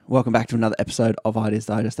Welcome back to another episode of Ideas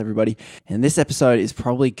Digest, everybody. And this episode is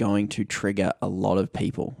probably going to trigger a lot of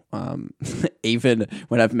people. Even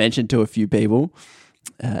when I've mentioned to a few people,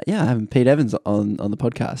 I have Pete Evans on the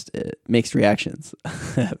podcast. Mixed reactions.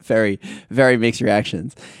 Very, very mixed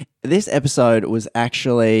reactions. This episode was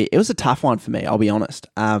actually, it was a tough one for me, I'll be honest.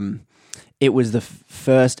 It was the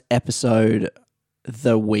first episode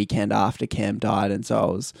the weekend after Cam died, and so I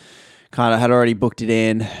was had already booked it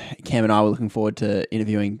in. Cam and I were looking forward to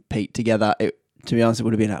interviewing Pete together. To be honest, it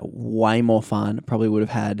would have been way more fun. Probably would have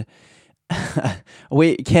had...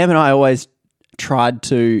 Cam and I always tried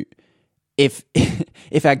to... If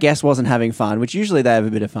our guest wasn't having fun, which usually they have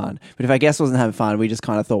a bit of fun, but if our guest wasn't having fun, we just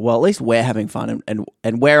kind of thought, well, at least we're having fun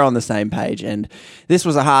and we're on the same page. And this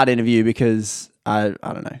was a hard interview because I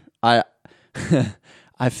don't know.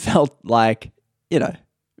 I felt like,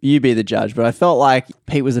 you be the judge, but I felt like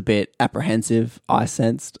Pete was a bit apprehensive, I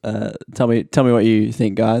sensed. Tell me what you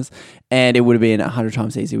think, guys. And it would have been 100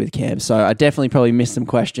 times easier with Cam. So I definitely probably missed some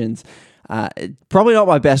questions. Probably not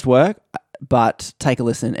my best work, but take a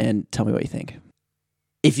listen and tell me what you think.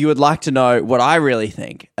 If you would like to know what I really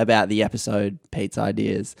think about the episode, Pete's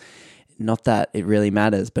ideas, not that it really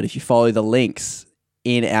matters, but if you follow the links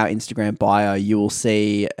in our Instagram bio, you will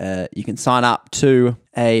see you can sign up to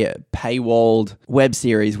a paywalled web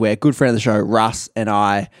series where a good friend of the show, Russ, and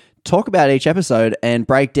I talk about each episode and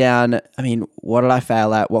break down, what did I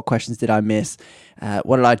fail at? What questions did I miss?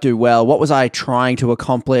 What did I do well? What was I trying to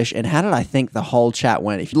accomplish? And how did I think the whole chat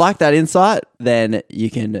went? If you like that insight, then you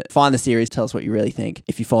can find the series, tell us what you really think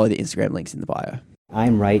if you follow the Instagram links in the bio.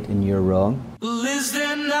 I'm right and you're wrong.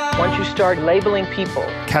 Once you start labeling people,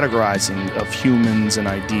 categorizing of humans and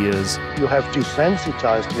ideas, you have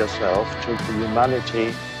desensitized yourself to the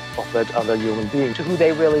humanity of that other human being, to who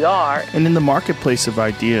they really are. And in the marketplace of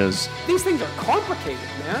ideas, these things are complicated,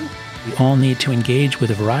 man. We all need to engage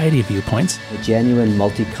with a variety of viewpoints. A genuine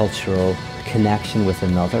multicultural connection with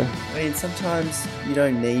another. Sometimes you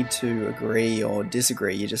don't need to agree or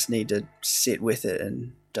disagree. You just need to sit with it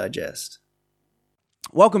and digest.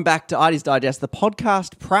 Welcome back to Ideas Digest, the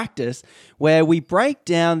podcast practice where we break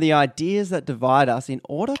down the ideas that divide us in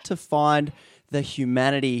order to find the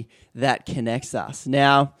humanity that connects us.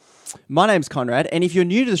 Now, my name's Conrad, and if you're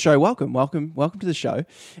new to the show, welcome to the show.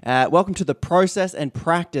 Welcome to the process and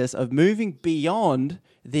practice of moving beyond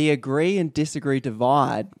the agree and disagree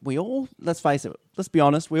divide. We all, let's face it, let's be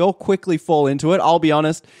honest, we all quickly fall into it. I'll be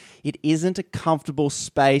honest, it isn't a comfortable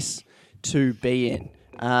space to be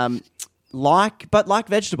in. Like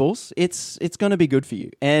vegetables, it's going to be good for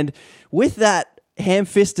you. And with that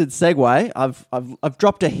ham-fisted segue, I've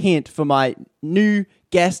dropped a hint for my new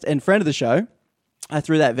guest and friend of the show. I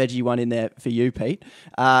threw that veggie one in there for you, Pete.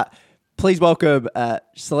 Please welcome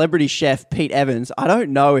celebrity chef Pete Evans. I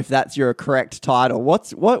don't know if that's your correct title.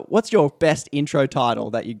 What's your best intro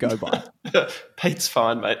title that you go by? Pete's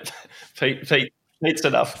fine, mate. Pete's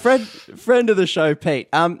enough. Friend of the show, Pete.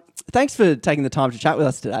 Thanks for taking the time to chat with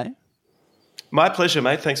us today. My pleasure,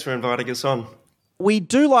 mate. Thanks for inviting us on. We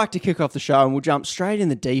do like to kick off the show, and we'll jump straight in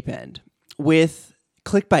the deep end with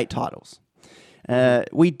clickbait titles.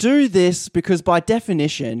 We do this because by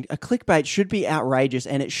definition, a clickbait should be outrageous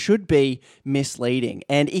and it should be misleading.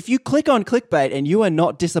 And if you click on clickbait and you are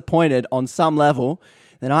not disappointed on some level,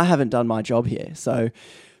 then I haven't done my job here. So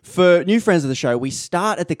for new friends of the show, we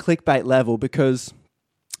start at the clickbait level because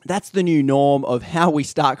that's the new norm of how we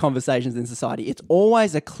start conversations in society. It's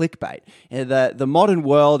always a clickbait. The modern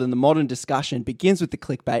world and the modern discussion begins with the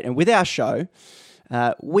clickbait. And with our show,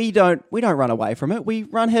 we don't run away from it. We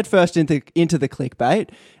run headfirst into the clickbait.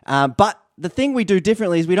 But the thing we do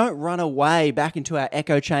differently is we don't run away back into our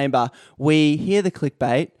echo chamber. We hear the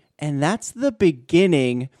clickbait, and that's the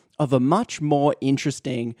beginning of a much more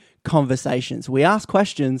interesting conversation. So we ask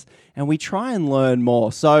questions and we try and learn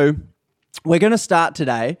more. So we're going to start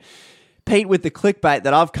today, Pete, with the clickbait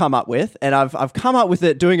that I've come up with, and I've come up with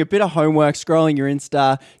it doing a bit of homework, scrolling your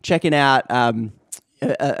Insta, checking out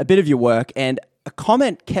a bit of your work, and a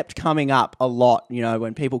comment kept coming up a lot,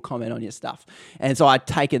 when people comment on your stuff. And so I'd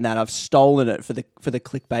taken that, I've stolen it for the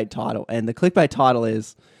clickbait title, and the clickbait title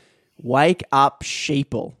is Wake Up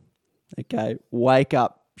Sheeple. Okay, Wake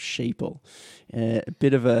Up Sheeple. A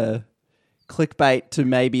bit of a clickbait to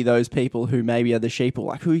maybe those people who maybe are the sheeple.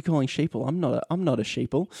 Like, who are you calling sheeple? I'm not a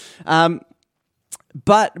sheeple.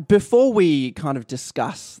 But before we kind of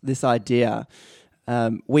discuss this idea,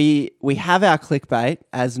 we have our clickbait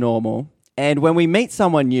as normal. And when we meet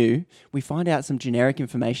someone new, we find out some generic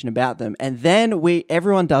information about them. And then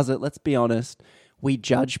everyone does it, let's be honest, we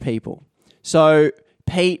judge people. So,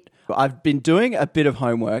 Pete, I've been doing a bit of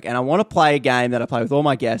homework and I want to play a game that I play with all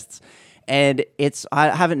my guests. And I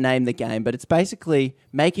haven't named the game, but it's basically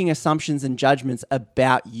making assumptions and judgments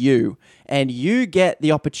about you. And you get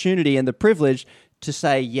the opportunity and the privilege to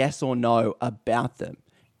say yes or no about them.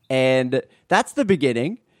 And that's the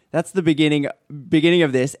beginning. That's the beginning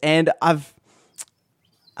of this. And I've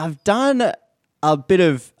done a bit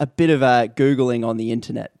of Googling on the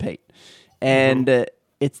internet, Pete. And the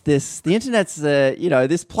internet's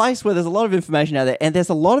this place where there's a lot of information out there, and there's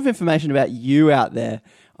a lot of information about you out there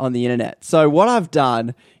on the internet. So what I've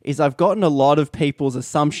done is I've gotten a lot of people's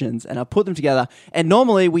assumptions and I've put them together. And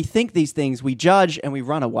normally we think these things, we judge and we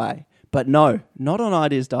run away. But no, not on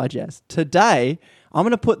Ideas Digest. Today, I'm going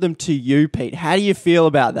to put them to you, Pete. How do you feel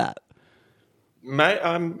about that? Mate,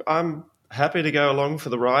 I'm happy to go along for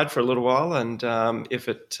the ride for a little while, and if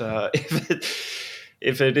it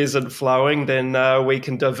isn't flowing, then we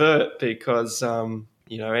can divert, because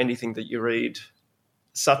anything that you read,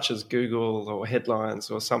 such as Google or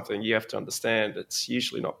headlines or something, you have to understand it's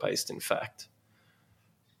usually not based in fact.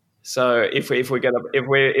 So if we're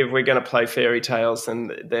gonna play fairy tales,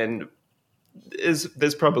 then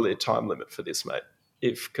there's probably a time limit for this, mate.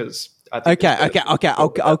 I'll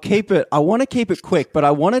keep it. I want to keep it quick, but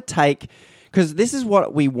I want to take, because this is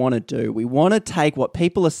what we want to do. We want to take what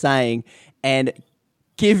people are saying and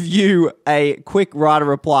give you a quick right or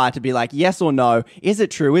reply to be like, yes or no. Is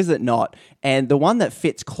it true? Is it not? And the one that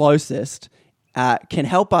fits closest can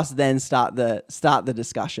help us then start the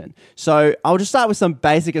discussion. So I'll just start with some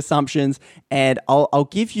basic assumptions, and I'll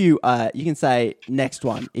give you. You can say next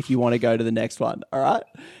one if you want to go to the next one. All right.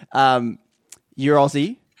 You're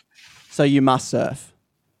Aussie, so you must surf.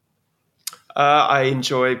 I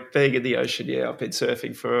enjoy being in the ocean. Yeah, I've been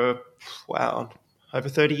surfing for over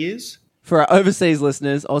 30 years. For our overseas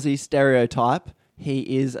listeners, Aussie stereotype,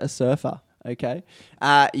 he is a surfer. Okay,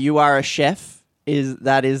 you are a chef.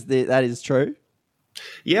 That is true?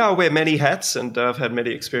 Yeah, I wear many hats, and I've had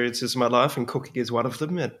many experiences in my life, and cooking is one of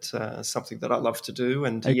them. It's something that I love to do,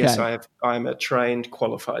 and okay. Yes, I'm a trained,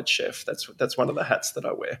 qualified chef. That's one of the hats that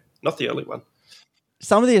I wear. Not the only one.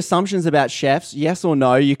 Some of the assumptions about chefs, yes or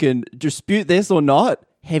no, you can dispute this or not.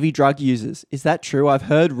 Heavy drug users. Is that true? I've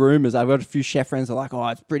heard rumors. I've got a few chef friends that are like, oh,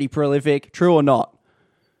 it's pretty prolific. True or not?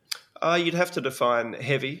 You'd have to define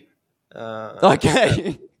heavy.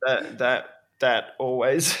 Okay. That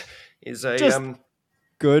always is a... Just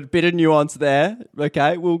good. Bit of nuance there.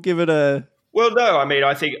 Okay, we'll give it a... Well, no, I mean,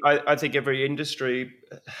 I think every industry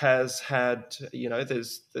has had,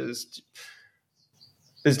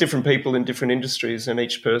 there's different people in different industries, and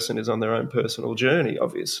each person is on their own personal journey,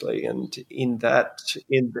 obviously. And in that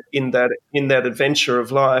adventure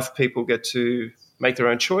of life, people get to make their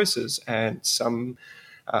own choices, and some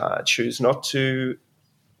choose not to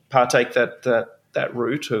partake that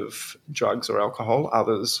route of drugs or alcohol.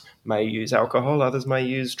 Others may use alcohol. Others may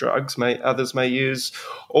use drugs. Others may use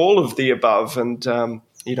all of the above. And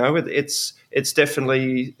it's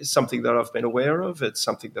definitely something that I've been aware of. It's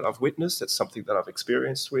something that I've witnessed. It's something that I've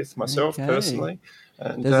experienced with myself personally.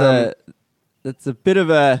 And that's a bit of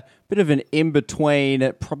an in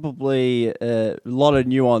between, probably a lot of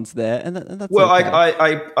nuance there, and that's well.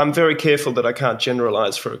 Okay. I'm very careful that I can't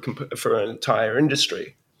generalize for an entire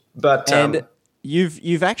industry, but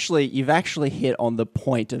You've actually hit on the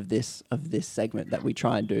point of this segment that we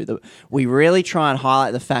try and do. We really try and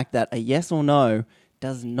highlight the fact that a yes or no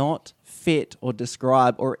does not fit or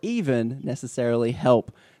describe or even necessarily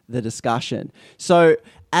help the discussion. So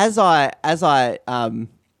as I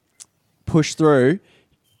push through,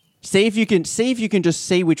 see if you can just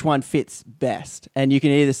see which one fits best, and you can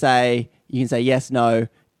either say yes, no,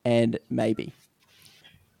 and maybe.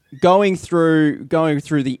 Going through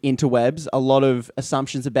the interwebs, a lot of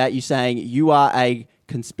assumptions about you saying you are a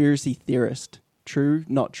conspiracy theorist. True,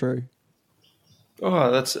 not true?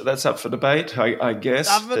 Oh, that's up for debate, I guess.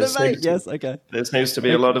 Up for debate, yes, okay. There seems to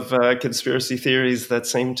be a lot of conspiracy theories that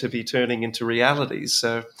seem to be turning into realities.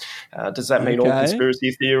 So does that mean all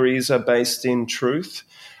conspiracy theories are based in truth?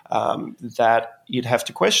 That you'd have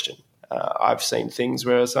to question. I've seen things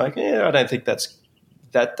where it's like, I don't think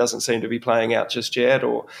that doesn't seem to be playing out just yet,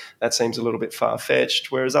 or that seems a little bit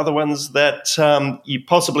far-fetched, whereas other ones that you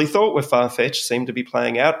possibly thought were far-fetched seem to be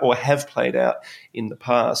playing out or have played out in the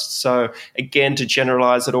past. So again, to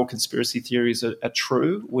generalize that all conspiracy theories are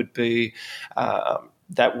true would be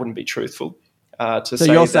that wouldn't be truthful. So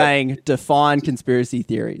you're saying define conspiracy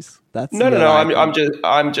theories? That's no.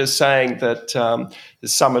 I'm just saying that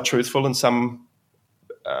some are truthful and some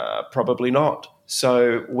probably not.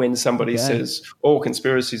 So when somebody says all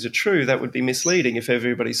conspiracies are true, that would be misleading. If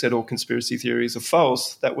everybody said all conspiracy theories are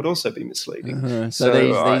false, that would also be misleading. So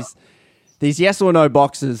These yes or no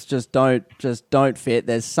boxes just don't fit.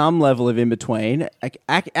 There's some level of in between.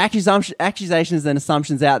 Accusations and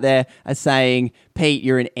assumptions out there are saying, Pete,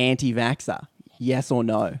 you're an anti-vaxxer. Yes or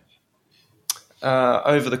no?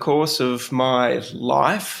 Over the course of my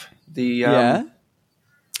life, the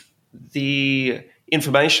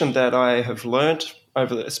information that I have learnt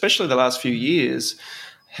especially the last few years,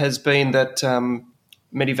 has been that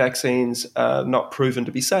many vaccines are not proven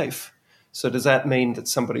to be safe. So does that mean that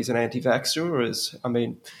somebody's an anti-vaxxer, or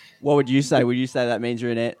what would you say? Would you say that means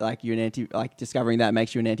you're discovering that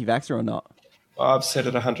makes you an anti-vaxxer or not? I've said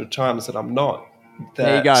it 100 times that I'm not.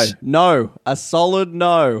 There you go. No, a solid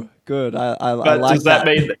no. Good. I like that. But does that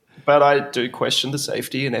mean? But I do question the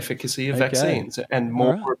safety and efficacy of vaccines, and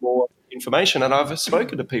more and more information. And I've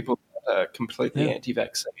spoken to people that are completely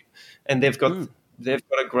anti-vaccine, and they've got a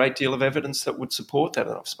great deal of evidence that would support that.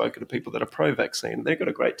 And I've spoken to people that are pro-vaccine. They've got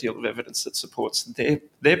a great deal of evidence that supports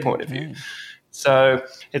their point of view. So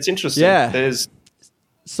it's interesting. Yeah.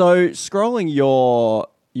 So scrolling your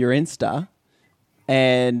Insta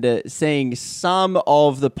and seeing some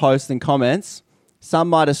of the posts and comments, some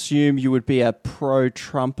might assume you would be a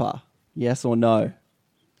pro-Trumper. Yes or no?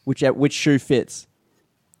 Which shoe fits?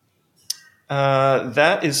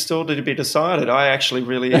 That is still to be decided. I actually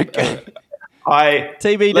really...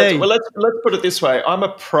 TBD. Let's put it this way. I'm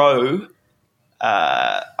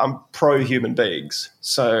pro human beings.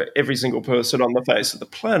 So every single person on the face of the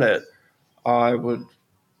planet, I would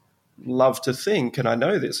love to think, and I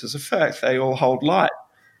know this as a fact, they all hold light.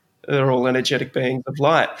 They're all energetic beings of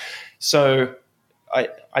light. So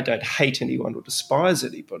I don't hate anyone or despise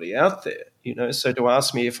anybody out there, So to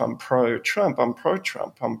ask me if I'm pro-Trump, I'm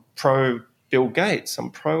pro-Trump. I'm pro-Bill Gates. I'm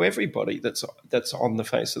pro-everybody that's on the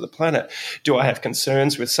face of the planet. Do I have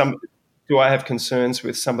concerns with some of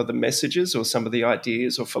the messages or some of the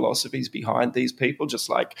ideas or philosophies behind these people, just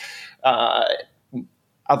like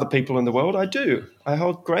other people in the world? I do. I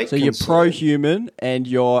hold great concern. You're pro-human and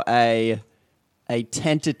you're a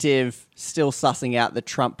tentative, still sussing out the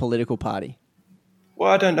Trump political party.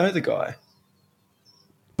 Well, I don't know the guy.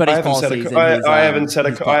 But I haven't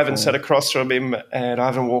sat across from him, and I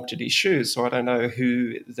haven't walked in his shoes, so I don't know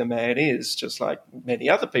who the man is. Just like many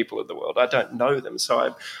other people in the world, I don't know them,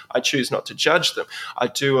 so I choose not to judge them. I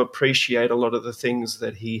do appreciate a lot of the things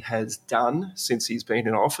that he has done since he's been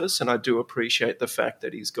in office, and I do appreciate the fact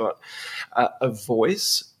that he's got a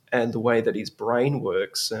voice and the way that his brain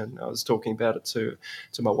works. And I was talking about it to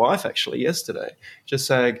my wife actually yesterday, just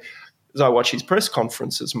saying, as I watch his press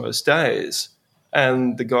conferences most days,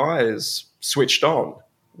 and the guy is switched on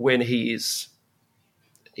when he is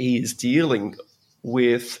dealing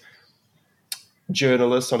with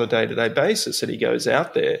journalists on a day-to-day basis, and he goes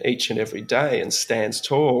out there each and every day and stands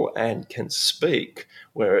tall and can speak,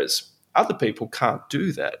 whereas other people can't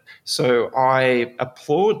do that. So I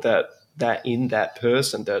applaud that in that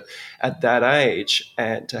person, that at that age,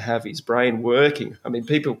 and to have his brain working. I mean,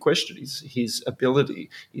 people question his ability.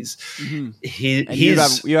 You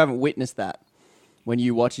haven't witnessed that. When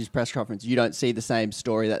you watch his press conference, you don't see the same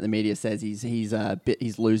story that the media says he's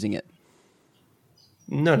losing it.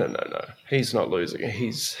 No. He's not losing it.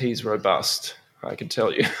 He's robust. I can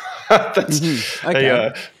tell you.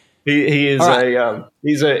 Okay. He is right.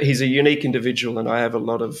 He's a unique individual, and I have a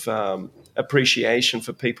lot of appreciation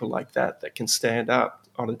for people like that can stand up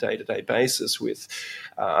on a day-to-day basis with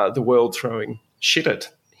the world throwing shit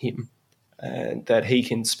at him. And that he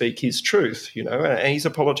can speak his truth, and he's a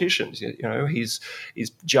politician, he's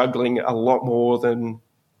juggling a lot more than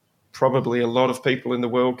probably a lot of people in the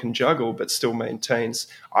world can juggle, but still maintains,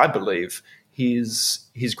 I believe, his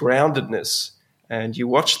groundedness. And you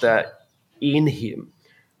watch that in him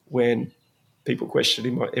when people question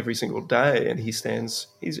him every single day, and he's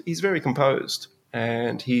very composed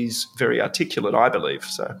and he's very articulate, I believe.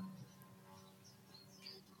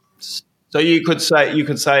 So you could say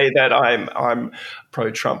that I'm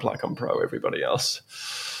pro-Trump like I'm pro everybody else.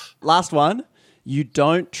 Last one. You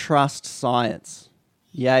don't trust science.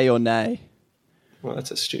 Yay or nay? Well,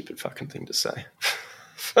 that's a stupid fucking thing to say.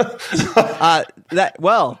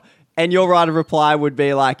 And your right of reply would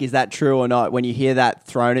be like, is that true or not? When you hear that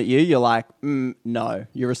thrown at you, you're like, no.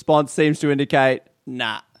 Your response seems to indicate,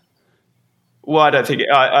 nah. Well, I don't think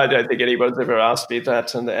anyone's ever asked me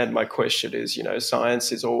that, and my question is,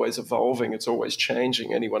 science is always evolving, it's always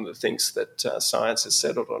changing. Anyone that thinks that science has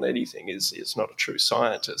settled on anything is not a true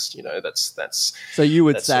scientist. That's. So you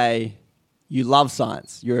would say you love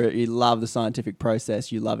science. You love the scientific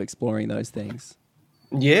process. You love exploring those things.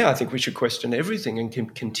 Yeah, I think we should question everything and can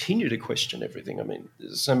continue to question everything. I mean,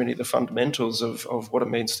 there's so many of the fundamentals of what it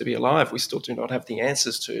means to be alive we still do not have the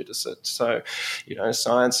answers to. So,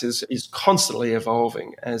 science is constantly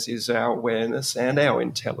evolving, as is our awareness and our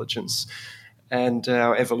intelligence and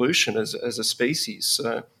our evolution as a species.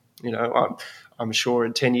 So, I'm sure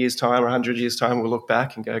in 10 years' time or 100 years' time, we'll look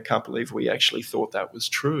back and go, I can't believe we actually thought that was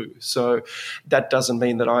true. So that doesn't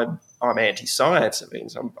mean that I'm anti-science. It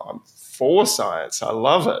means I'm for science. I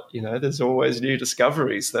love it. There's always new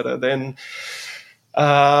discoveries that are then...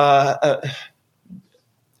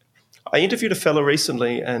 I interviewed a fellow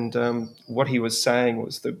recently, and what he was saying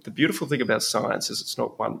was the beautiful thing about science is it's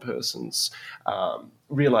not one person's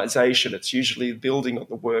realization. It's usually building on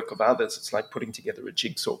the work of others. It's like putting together a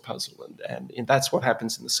jigsaw puzzle, and that's what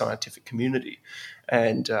happens in the scientific community.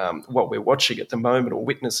 And what we're watching at the moment, or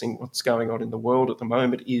witnessing what's going on in the world at the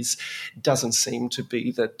moment, doesn't seem to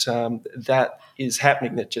be that that is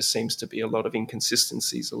happening. There just seems to be a lot of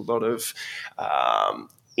inconsistencies, a lot of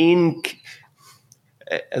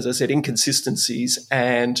as I said, inconsistencies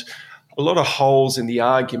and a lot of holes in the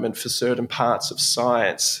argument for certain parts of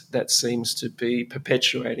science that seems to be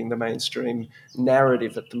perpetuating the mainstream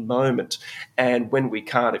narrative at the moment. And when we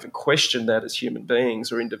can't even question that as human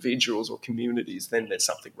beings or individuals or communities, then there's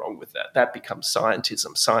something wrong with that. That becomes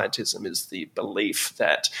scientism. Scientism is the belief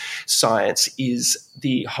that science is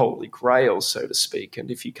the holy grail, so to speak.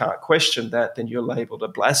 And if you can't question that, then you're labelled a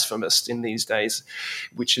blasphemist in these days,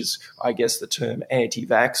 which is, I guess, the term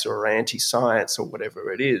anti-vax or anti-science or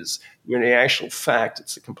whatever it is. When in actual fact,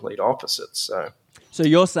 it's the complete opposite. So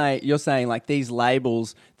you're saying like these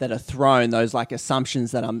labels that are thrown, those like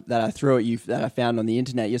assumptions that I threw at you that I found on the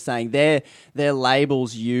internet. You're saying they're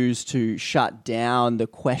labels used to shut down the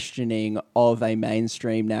questioning of a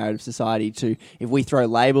mainstream narrative society. If we throw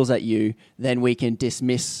labels at you, then we can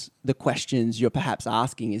dismiss the questions you're perhaps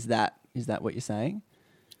asking. Is that what you're saying?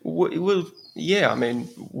 Well, yeah. I mean,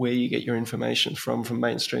 where you get your information from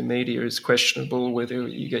mainstream media is questionable. Whether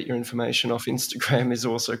you get your information off Instagram is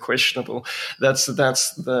also questionable. That's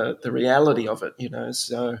the reality of it,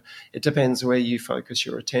 So it depends where you focus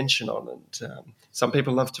your attention on. And some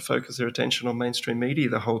people love to focus their attention on mainstream media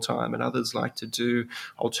the whole time, and others like to do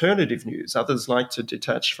alternative news. Others like to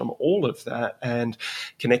detach from all of that and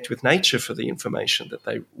connect with nature for the information that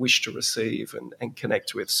they wish to receive and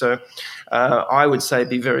connect with. So I would say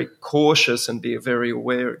be very cautious and be very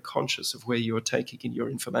aware and conscious of where you're taking in your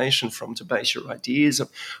information from to base your ideas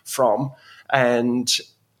from, and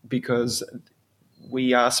because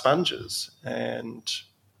we are sponges, and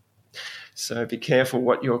so be careful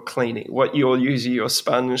what you're cleaning, what you're using your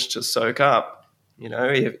sponge to soak up.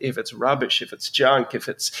 If it's rubbish, if it's junk, if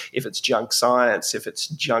it's junk science, if it's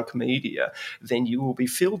junk media, then you will be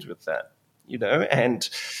filled with that. And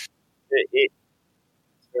it's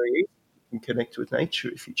very easy. You can connect with nature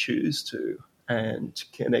if you choose to, and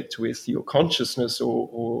connect with your consciousness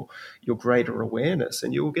or your greater awareness,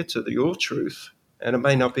 and you will get to your truth. And it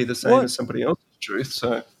may not be the same as somebody else's truth.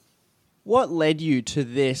 So, what led you to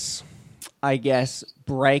this, I guess,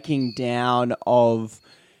 breaking down of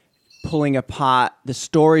pulling apart the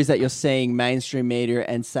stories that you're seeing mainstream media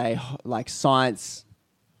and say like science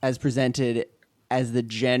as presented as the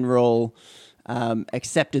general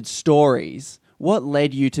accepted stories? What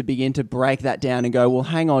led you to begin to break that down and go, well,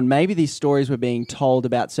 hang on, maybe these stories we're being told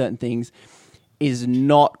about certain things is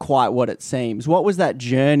not quite what it seems? What was that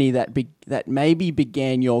journey that maybe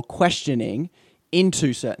began your questioning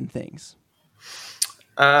into certain things?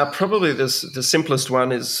 Probably the simplest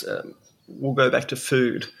one is we'll go back to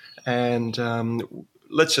food, and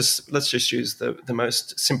let's just use the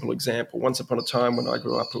most simple example. Once upon a time when I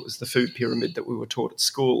grew up, it was the food pyramid that we were taught at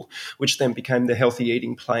school, which then became the healthy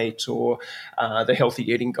eating plate or the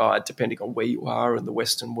healthy eating guide, depending on where you are in the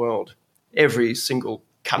Western world. Every single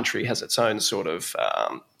country has its own sort of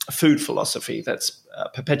food philosophy that's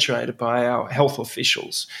perpetuated by our health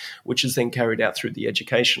officials, which is then carried out through the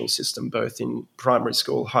educational system, both in primary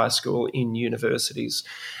school, high school, in universities.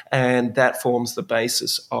 And that forms the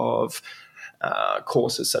basis of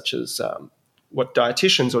courses such as what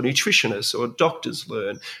dietitians or nutritionists or doctors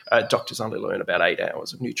learn. Doctors only learn about 8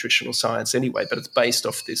 hours of nutritional science anyway, but it's based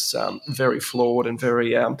off this very flawed and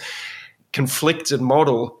very conflicted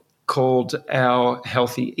model called our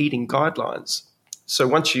healthy eating guidelines. So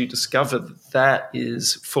once you discover that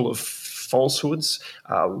is full of falsehoods,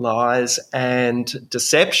 lies, and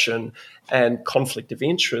deception, and conflict of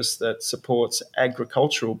interest that supports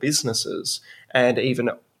agricultural businesses and even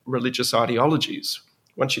religious ideologies,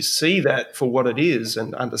 once you see that for what it is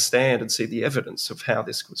and understand and see the evidence of how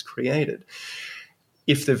this was created,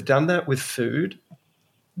 if they've done that with food,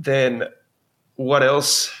 then what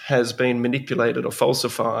else has been manipulated or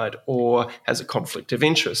falsified or has a conflict of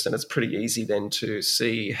interest? And it's pretty easy then to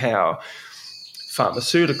see how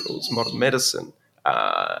pharmaceuticals, modern medicine,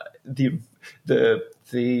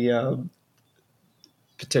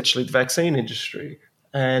 potentially the vaccine industry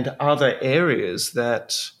and other areas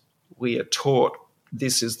that we are taught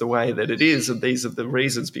this is the way that it is and these are the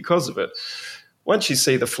reasons because of it. Once you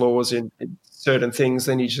see the flaws in certain things,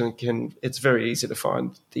 then it's very easy to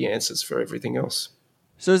find the answers for everything else.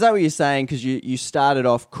 So is that what you're saying? Because you started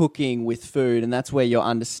off cooking with food and that's where your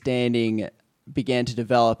understanding began to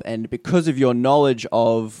develop, and because of your knowledge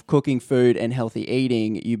of cooking food and healthy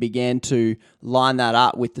eating, you began to line that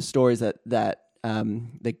up with the stories that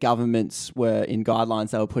the governments were in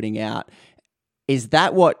guidelines they were putting out. Is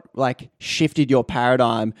that what shifted your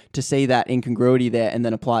paradigm to see that incongruity there and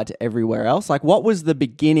then apply it to everywhere else? What was the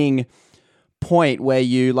beginning point where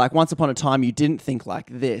you, once upon a time, you didn't think like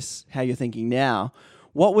this, how you're thinking now?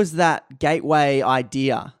 What was that gateway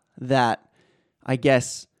idea that, I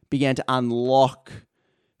guess, began to unlock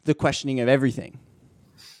the questioning of everything?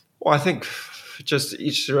 Well, I think just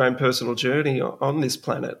each your own personal journey on this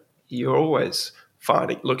planet, you're always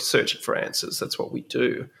searching for answers. That's what we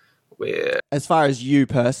do. As far as you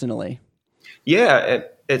personally? Yeah,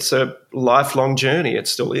 it's a lifelong journey. It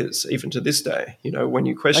still is, even to this day. When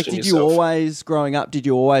you question yourself. Growing up, did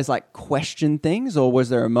you always question things, or was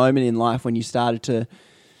there a moment in life when you started to,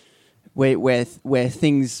 where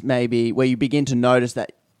things maybe, where you begin to notice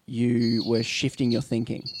that you were shifting your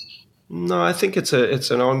thinking? No, I think it's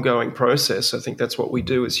an ongoing process. I think that's what we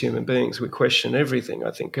do as human beings. We question everything.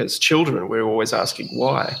 I think as children, we're always asking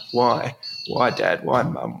why, Dad, why,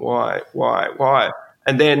 Mum, why?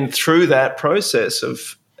 And then through that process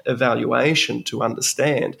of evaluation to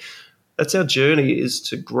understand, that's our journey, is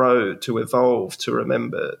to grow, to evolve, to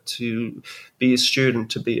remember, to be a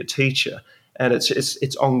student, to be a teacher. And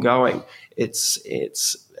it's ongoing.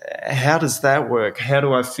 It's how does that work? How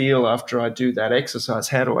do I feel after I do that exercise?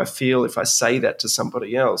 How do I feel if I say that to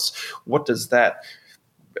somebody else? What does that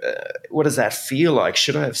feel like?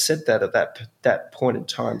 Should I have said that at that point in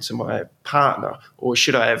time to my partner, or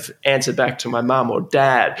should I have answered back to my mum or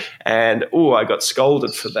dad? And I got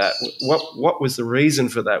scolded for that. What was the reason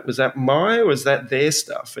for that? Was that or was that their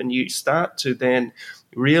stuff? And you start to then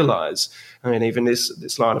realize. I mean, even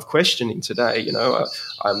this line of questioning today,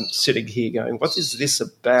 I'm sitting here going, what is this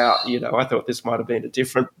about? I thought this might have been a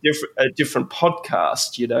different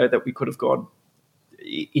podcast, that we could have gone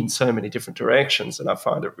in so many different directions. And I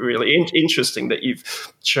find it really interesting that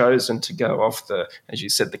you've chosen to go off as you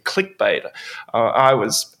said, the clickbait. I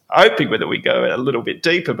was hoping whether we go a little bit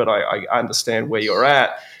deeper, but I understand where you're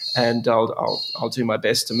at. And I'll do my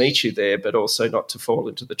best to meet you there, but also not to fall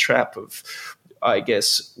into the trap of, I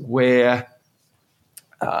guess, where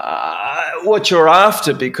what you're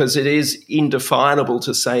after, because it is indefinable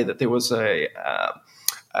to say that there was a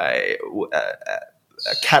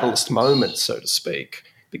catalyst moment, so to speak,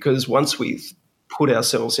 because once we've put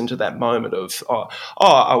ourselves into that moment of,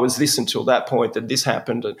 I was this until that point, that this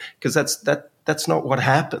happened, because that's not what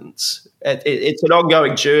happens. It's an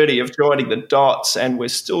ongoing journey of joining the dots, and we're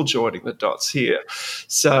still joining the dots here.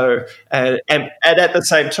 So, and at the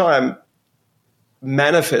same time,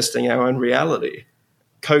 manifesting our own reality,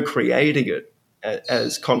 co-creating it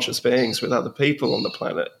as conscious beings with other people on the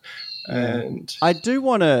planet. And I do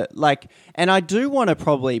want to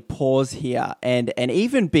probably pause here and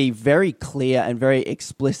even be very clear and very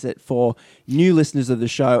explicit for new listeners of the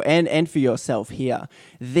show and for yourself here.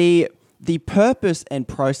 The purpose and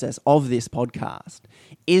process of this podcast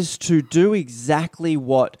is to do exactly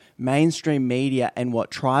what mainstream media and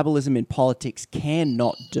what tribalism in politics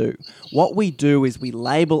cannot do. What we do is we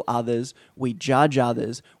label others, we judge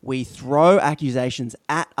others, we throw accusations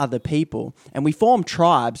at other people, and we form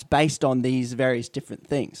tribes based on these various different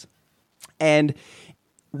things. And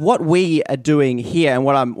what we are doing here, and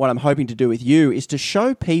what I'm hoping to do with you, is to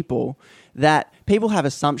show people that people have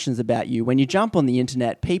assumptions about you. When you jump on the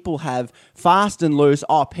internet, people have fast and loose,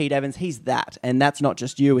 Pete Evans, he's that. And that's not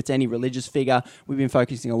just you, it's any religious figure. We've been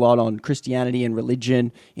focusing a lot on Christianity and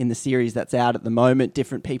religion in the series that's out at the moment,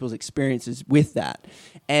 different people's experiences with that.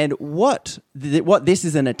 And what this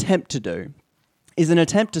is an attempt to do is an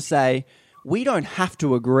attempt to say, we don't have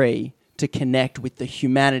to agree to connect with the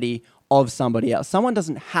humanity of somebody else. Someone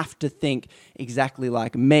doesn't have to think exactly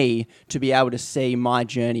like me to be able to see my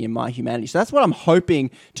journey and my humanity. So that's what I'm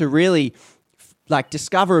hoping to really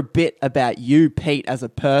discover a bit about you, Pete, as a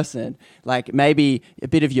person, maybe a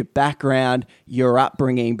bit of your background, your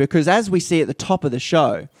upbringing, because as we see at the top of the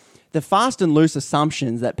show, the fast and loose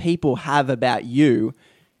assumptions that people have about you,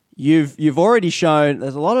 you've already shown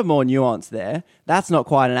there's a lot of more nuance there. That's not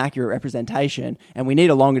quite an accurate representation, and we need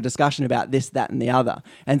a longer discussion about this, that, and the other.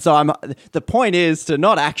 And so the point is to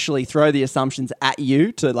not actually throw the assumptions at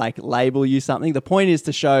you to like label you something. The point is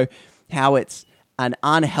to show how it's an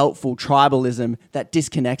unhelpful tribalism that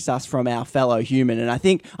disconnects us from our fellow human. And I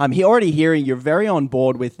think I'm already hearing you're very on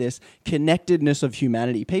board with this connectedness of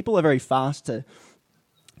humanity. People are very fast to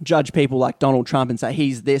judge people like Donald Trump and say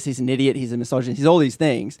he's this, he's an idiot, he's a misogynist, he's all these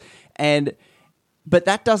things. But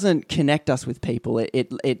that doesn't connect us with people.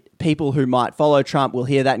 It people who might follow Trump will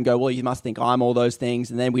hear that and go, well, you must think I'm all those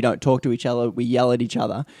things, and then we don't talk to each other, we yell at each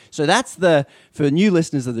other. So for new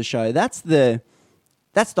listeners of the show, that's the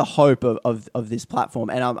hope of this platform.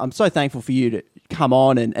 And I'm so thankful for you to come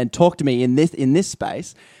on and talk to me in this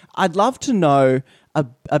space. I'd love to know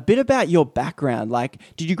a bit about your background. Like,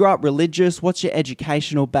 did you grow up religious? What's your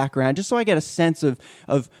educational background? Just so I get a sense of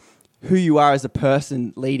who you are as a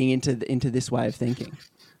person leading into this way of thinking.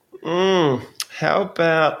 How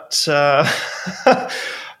about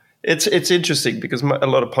it's interesting because a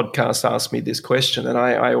lot of podcasts ask me this question, and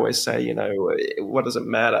I always say, what does it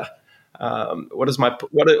matter? What does my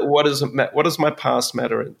past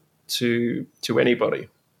matter to anybody?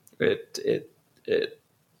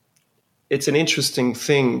 It's an interesting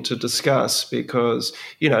thing to discuss because,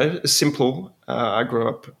 simple. I grew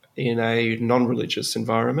up in a non-religious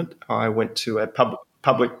environment. I went to a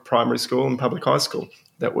public primary school and public high school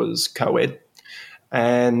that was co-ed.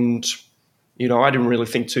 And, I didn't really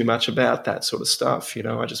think too much about that sort of stuff.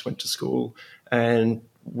 I just went to school. And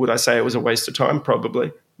would I say it was a waste of time?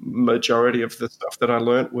 Probably. Majority of the stuff that I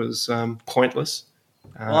learnt was pointless.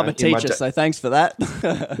 Well, I'm a teacher, so thanks for that.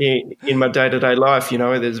 In my day-to-day life,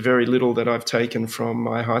 there's very little that I've taken from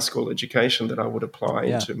my high school education that I would apply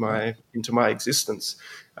into my existence.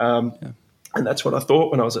 And that's what I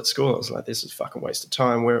thought when I was at school. I was like, this is a fucking waste of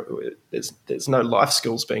time. Where there's no life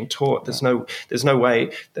skills being taught. There's no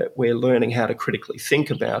way that we're learning how to critically think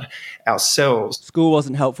about ourselves. School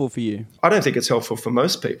wasn't helpful for you. I don't think it's helpful for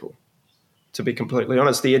most people, to be completely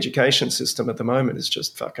honest. The education system at the moment is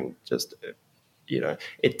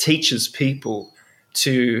it teaches people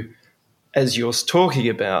to, as you're talking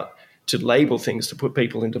about, to label things, to put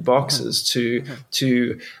people into boxes, to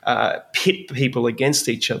pit people against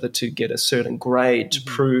each other to get a certain grade, to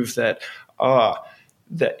prove that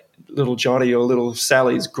that little Johnny or little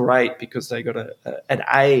Sally's great because they got an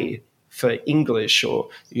A for English, or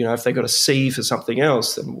if they got a C for something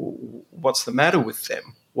else, then what's the matter with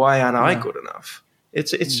them? Why aren't I good enough?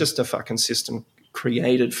 It's just a fucking system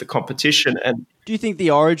created for competition. And do you think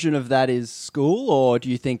the origin of that is school, or do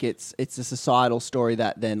you think it's a societal story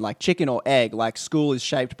that then, like chicken or egg, like school is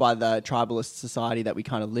shaped by the tribalist society that we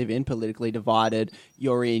kind of live in, politically divided,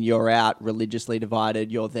 you're in, you're out, religiously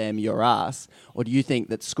divided, you're them, you're us? Or do you think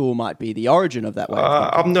that school might be the origin of that way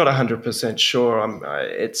of thinking? I'm not 100% sure.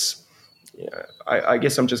 I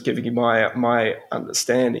guess I'm just giving you my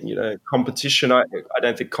understanding. Competition. I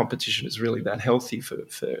don't think competition is really that healthy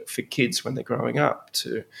for kids when they're growing up.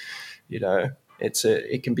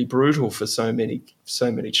 It can be brutal for so many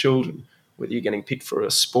children. Whether you're getting picked for a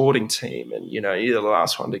sporting team and you're the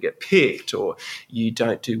last one to get picked, or you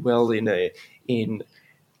don't do well in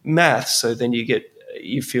math, so then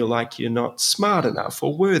you feel like you're not smart enough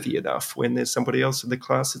or worthy enough when there's somebody else in the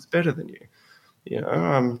class that's better than you.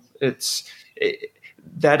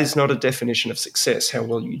 That is not a definition of success, how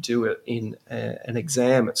well you do it in an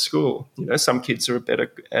exam at school. Some kids are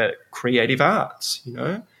better at creative arts.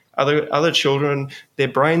 Other children, their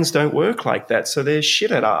brains don't work like that, so they're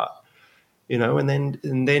shit at art. And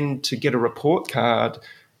then to get a report card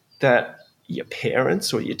that your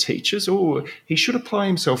parents or your teachers, he should apply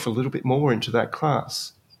himself a little bit more into that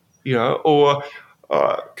class, or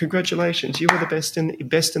congratulations, you were the best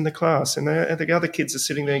in the class. And the other kids are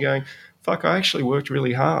sitting there going, fuck, I actually worked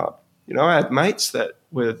really hard. I had mates that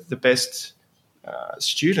were the best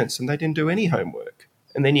students and they didn't do any homework.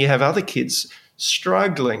 And then you have other kids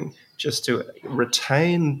struggling just to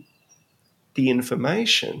retain the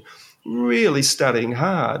information, really studying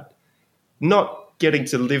hard, not getting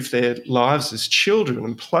to live their lives as children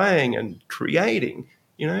and playing and creating,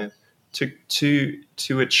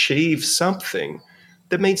 to achieve something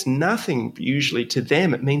that means nothing usually to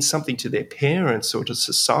them. It means something to their parents or to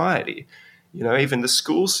society. Even the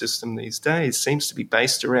school system these days seems to be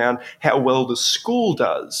based around how well the school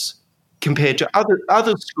does compared to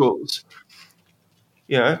other schools.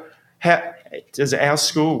 Where does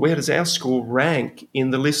our school rank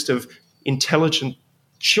in the list of intelligent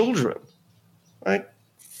children? Like,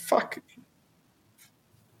 fuck.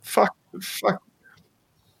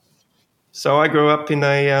 So I grew up in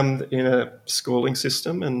a schooling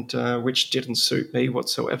system, and which didn't suit me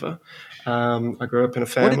whatsoever. I grew up in a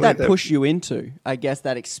family. What did that push you into? I guess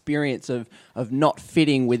that experience of not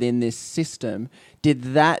fitting within this system,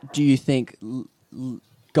 did that, do you think,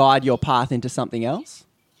 guide your path into something else?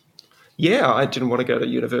 Yeah, I didn't want to go to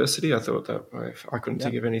university. I thought that I couldn't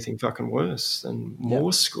think of anything fucking worse than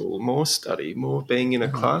more school, more study, more being in a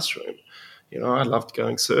classroom. You know, I loved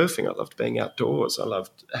going surfing. I loved being outdoors. I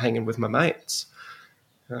loved hanging with my mates.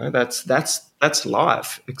 You know, that's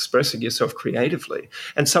life, expressing yourself creatively.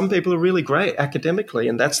 And some people are really great academically,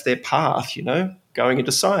 and that's their path, you know, going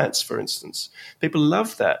into science, for instance. People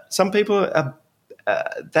love that. Some people are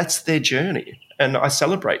that's their journey, and I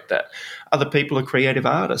celebrate that. Other people are creative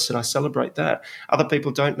artists, and I celebrate that. Other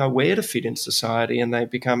people don't know where to fit in society, and they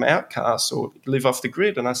become outcasts or live off the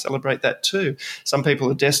grid, and I celebrate that too. Some people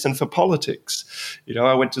are destined for politics. You know,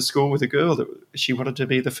 I went to school with a girl that she wanted to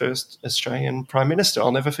be the first Australian Prime Minister.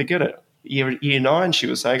 I'll never forget it. Year 9, she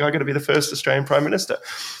was saying, "I got to be the first Australian Prime Minister,"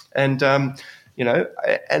 and you know,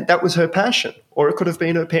 and that was her passion, or it could have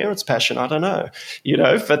been her parents' passion. I don't know, you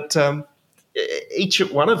know, but. Each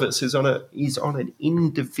one of us is on an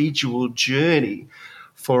individual journey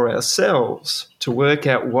for ourselves to work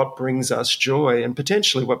out what brings us joy and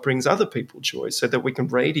potentially what brings other people joy, so that we can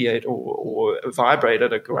radiate or vibrate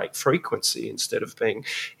at a great frequency instead of being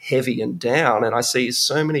heavy and down. And I see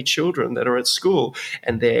so many children that are at school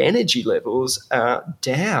and their energy levels are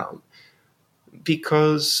down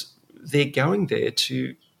because they're going there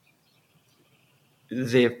to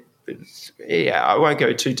their I won't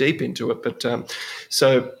go too deep into it, but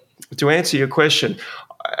so to answer your question,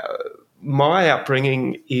 my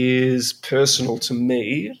upbringing is personal to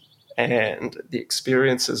me, and the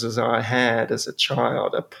experiences as I had as a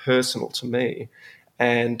child are personal to me,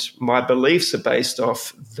 and my beliefs are based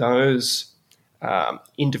off those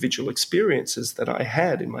individual experiences that I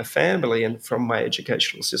had in my family and from my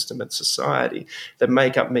educational system and society that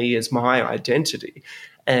make up me as my identity.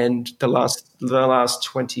 And the last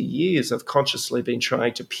 20 years, I've consciously been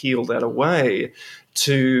trying to peel that away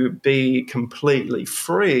to be completely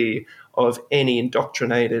free of any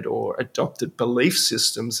indoctrinated or adopted belief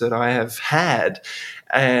systems that I have had.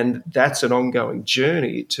 And that's an ongoing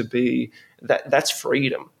journey to be, that's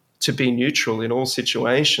freedom, to be neutral in all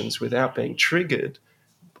situations without being triggered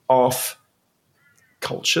off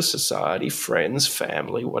culture, society, friends,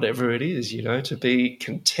 family, whatever it is, you know, to be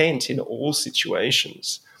content in all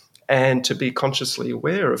situations and to be consciously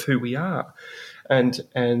aware of who we are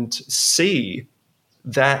and see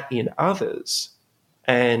that in others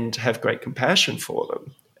and have great compassion for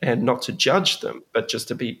them and not to judge them, but just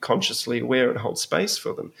to be consciously aware and hold space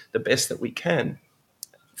for them the best that we can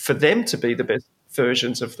for them to be the best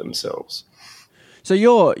versions of themselves. So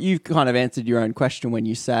you've kind of answered your own question when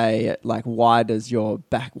you say, like, why does your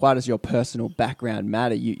personal background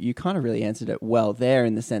matter? You kind of really answered it well there,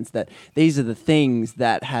 in the sense that these are the things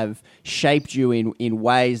that have shaped you in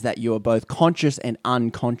ways that you are both conscious and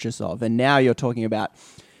unconscious of. And now you're talking about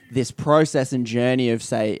this process and journey of,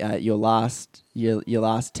 say, your last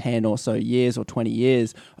 10 or so years or 20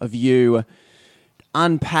 years of you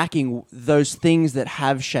unpacking those things that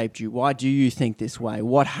have shaped you. Why do you think this way?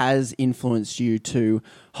 What has influenced you to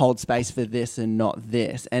hold space for this and not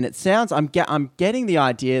this? And it sounds, I'm getting the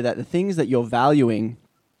idea that the things that you're valuing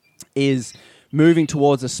is moving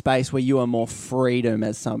towards a space where you are more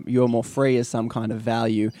you are more free as some kind of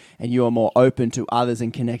value, and you are more open to others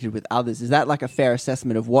and connected with others. Is that like a fair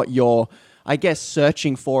assessment of what you're, I guess,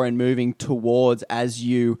 searching for and moving towards as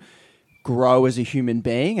you grow as a human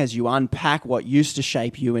being, as you unpack what used to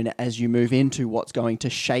shape you and as you move into what's going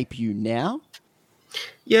to shape you now?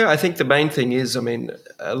 Yeah, I think the main thing is, I mean,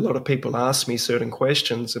 a lot of people ask me certain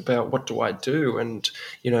questions about what do I do? And,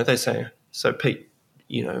 you know, they say, so Pete,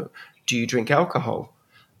 you know, do you drink alcohol?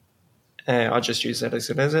 I just use that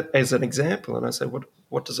as an example. And I say,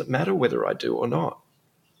 what does it matter whether I do or not?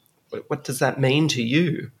 What does that mean to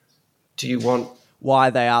you? Do you want... Why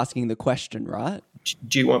are they asking the question, right?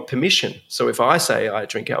 Do you want permission? So if I say I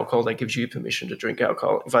drink alcohol, that gives you permission to drink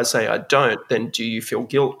alcohol. If I say I don't, then do you feel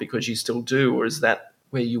guilt because you still do, or is that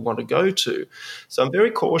where you want to go to? So I'm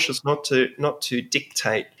very cautious not to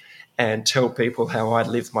dictate and tell people how I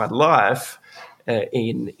live my life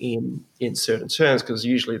in certain terms, because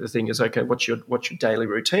usually the thing is, okay, what's your daily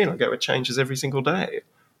routine? I go, it changes every single day.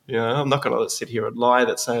 You know, I'm not going to sit here and lie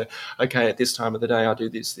that say, okay, at this time of the day I do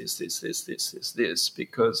this,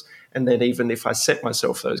 because, and then even if I set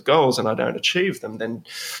myself those goals and I don't achieve them, then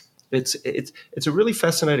it's a really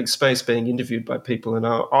fascinating space being interviewed by people, and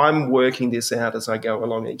I'm working this out as I go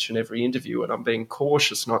along each and every interview, and I'm being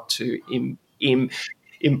cautious not to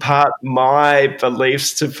impart my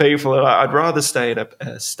beliefs to people. I'd rather stay in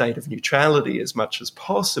a state of neutrality as much as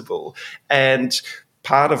possible. And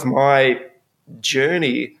part of my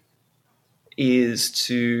journey is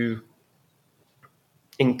to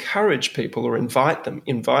encourage people, or invite them.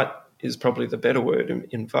 Invite is probably the better word.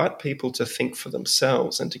 Invite people to think for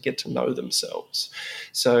themselves and to get to know themselves.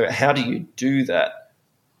 So how do you do that?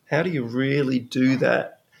 How do you really do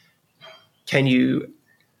that? And you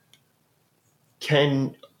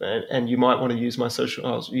might want to use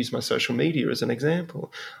I'll use my social media as an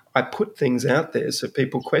example. I put things out there so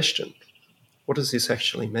people question, what does this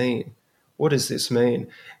actually mean? What does this mean?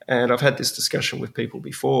 And I've had this discussion with people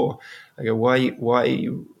before. I go, why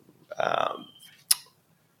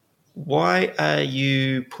are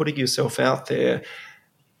you putting yourself out there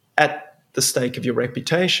at the stake of your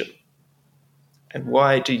reputation? And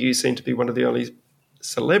why do you seem to be one of the only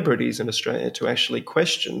celebrities in Australia to actually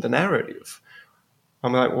question the narrative?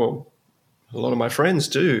 I'm like, well, a lot of my friends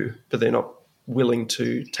do, but they're not willing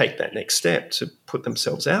to take that next step to put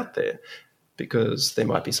themselves out there, because there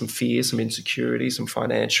might be some fear, some insecurity, some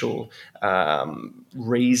financial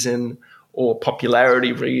reason, or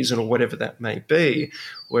popularity reason, or whatever that may be.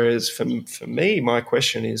 Whereas for me, my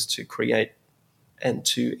question is to create and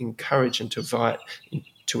to encourage and to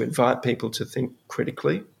invite people to think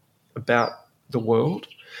critically about the world,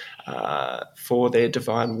 for their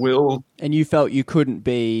divine will. And you felt you couldn't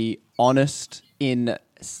be honest in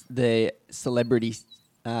the celebrity,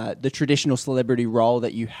 the traditional celebrity role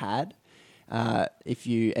that you had.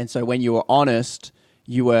 So when you were honest,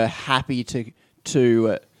 you were happy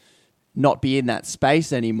to not be in that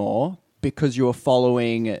space anymore, because you were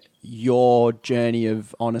following your journey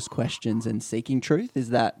of honest questions and seeking truth. Is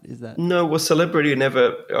that? No, well, celebrity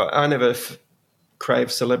I never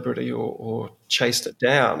craved celebrity or chased it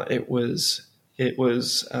down. It was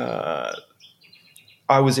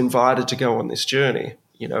I was invited to go on this journey,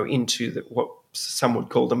 into what some would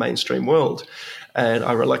call the mainstream world. And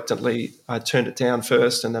I turned it down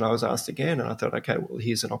first, and then I was asked again, and I thought, okay, well,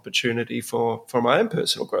 here's an opportunity for my own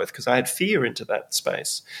personal growth, because I had fear into that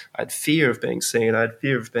space. I had fear of being seen. I had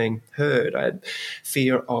fear of being heard. I had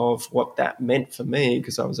fear of what that meant for me,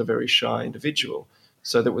 because I was a very shy individual.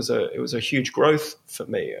 So it was a huge growth for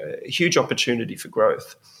me, a huge opportunity for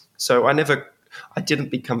growth. So I didn't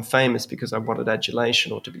become famous because I wanted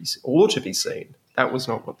adulation or to be seen. That was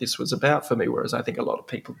not what this was about for me, whereas I think a lot of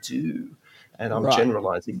people do. And I'm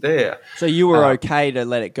generalizing there. So you were okay to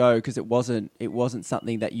let it go because it wasn't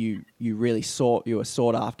something that you really were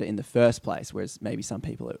sought after in the first place, whereas maybe some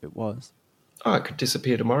people it was. I could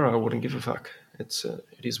disappear tomorrow. I wouldn't give a fuck. It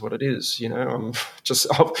is what it is. I'm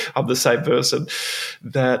the same person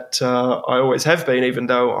that I always have been, even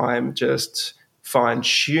though I'm just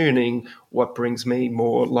fine-tuning what brings me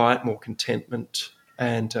more light, more contentment,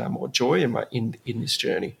 and more joy in this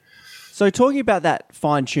journey. So talking about that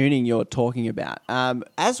fine-tuning you're talking about,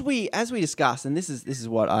 as we discussed, and this is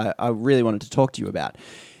what I really wanted to talk to you about,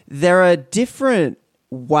 there are different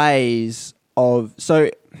ways of... So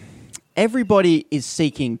everybody is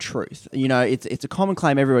seeking truth. It's a common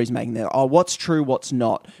claim everybody's making there. Oh, what's true, what's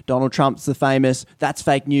not? Donald Trump's the famous, that's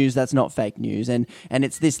fake news, that's not fake news. And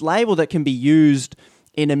it's this label that can be used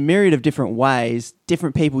in a myriad of different ways,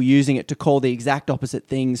 different people using it to call the exact opposite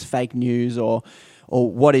things fake news or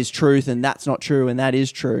what is truth and that's not true and that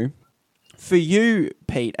is true. For you,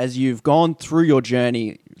 Pete, as you've gone through your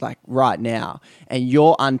journey like right now and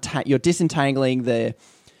you're disentangling the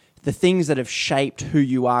things that have shaped who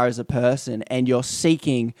you are as a person and you're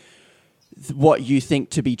seeking what you think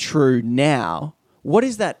to be true now, what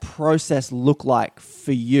does that process look like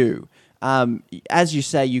for you? As you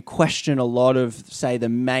say, you question a lot of, say, the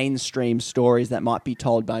mainstream stories that might be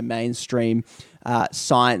told by mainstream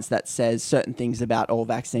science that says certain things about all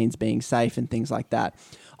vaccines being safe and things like that.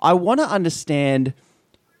 I want to understand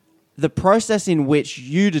the process in which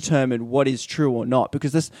you determine what is true or not,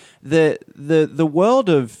 because the world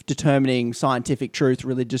of determining scientific truth,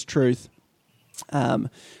 religious truth,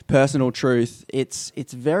 personal truth,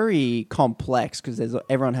 it's very complex because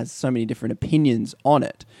everyone has so many different opinions on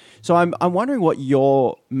it. So I'm wondering what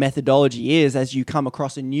your methodology is as you come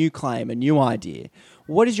across a new claim, a new idea.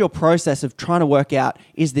 What is your process of trying to work out,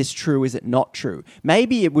 is this true, is it not true?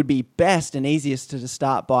 Maybe it would be best and easiest to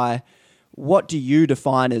start by, what do you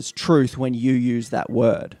define as truth when you use that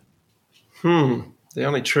word? The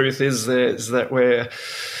only truth is that we're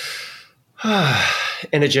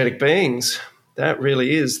energetic beings. That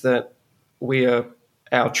really is that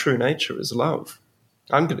our true nature is love,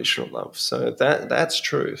 unconditional love. So that's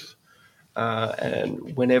truth.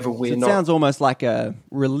 And whenever we're it sounds almost like a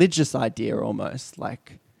religious idea, almost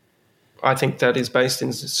like. I think that is based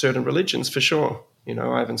in certain religions for sure.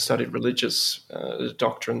 I haven't studied religious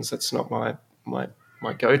doctrines. That's not my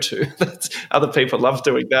go-to. Other people love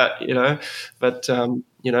doing that, But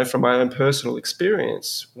from my own personal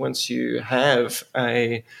experience, once you have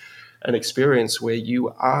an experience where you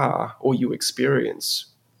are, or you experience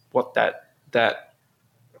what that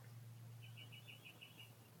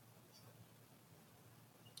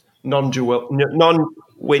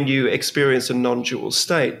when you experience a non-dual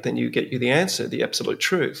state, then you get the answer, the absolute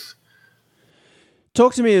truth.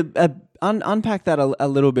 Talk to me, unpack that a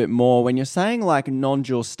little bit more. When you're saying like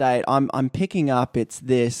non-dual state, I'm picking up it's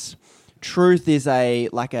this truth is a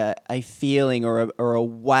feeling or a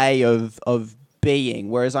way of being.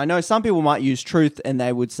 Whereas I know some people might use truth and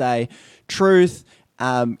they would say truth,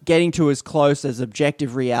 getting to as close as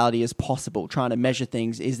objective reality as possible, trying to measure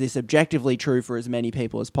things. Is this objectively true for as many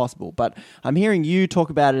people as possible? But I'm hearing you talk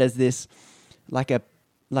about it as this like a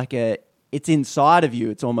it's inside of you.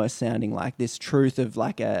 It's almost sounding like this truth of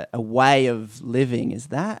like a way of living. Is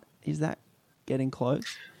that getting close?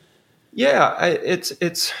 Yeah,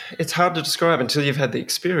 it's hard to describe until you've had the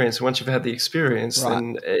experience. Once you've had the experience, right,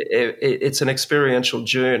 then it's an experiential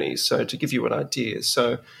journey. So to give you an idea,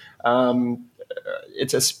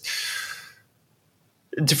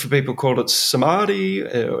 different people call it samadhi,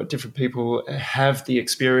 or different people have the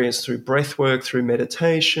experience through breath work, through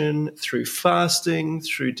meditation, through fasting,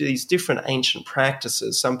 through these different ancient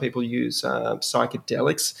practices. Some people use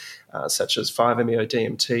psychedelics, such as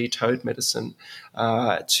 5-MeO-DMT, toad medicine,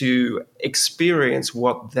 to experience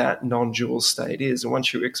what that non-dual state is. And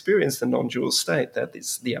once you experience the non-dual state, that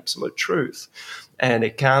is the absolute truth. And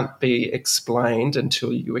it can't be explained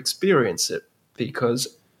until you experience it,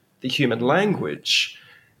 because the human language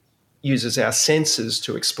uses our senses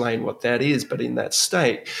to explain what that is, but in that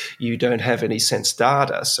state, you don't have any sense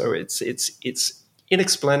data, so it's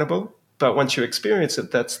inexplainable. But once you experience it,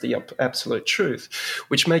 that's the absolute truth,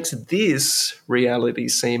 which makes this reality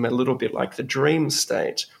seem a little bit like the dream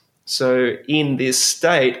state. So in this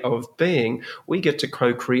state of being, we get to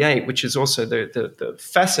co-create, which is also the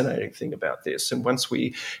fascinating thing about this. And once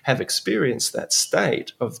we have experienced that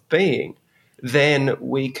state of being, then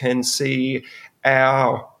we can see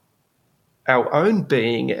our own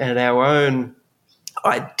being and our own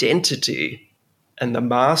identity and the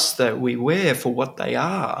masks that we wear for what they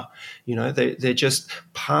are. They're just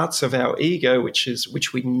parts of our ego,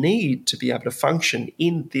 which we need to be able to function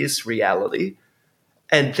in this reality.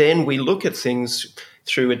 And then we look at things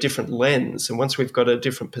through a different lens. And once we've got a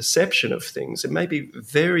different perception of things, it may be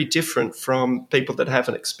very different from people that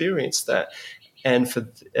haven't experienced that. And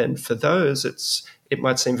for those, it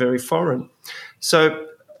might seem very foreign. So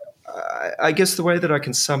I guess the way that I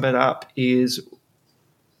can sum it up is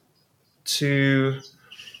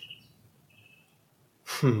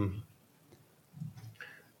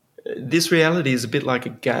this reality is a bit like a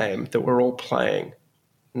game that we're all playing.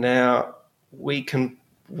 Now,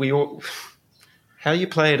 how you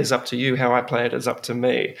play it is up to you. How I play it is up to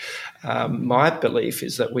me. My belief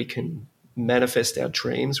is that we can manifest our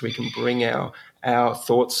dreams. We can bring our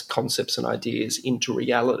thoughts, concepts, and ideas into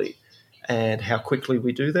reality. And how quickly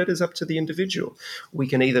we do that is up to the individual. We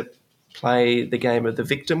can either play the game of the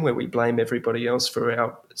victim, where we blame everybody else for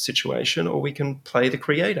our situation, or we can play the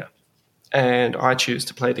creator. And I choose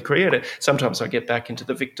to play the creator. Sometimes I get back into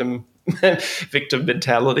the victim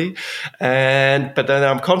mentality, but then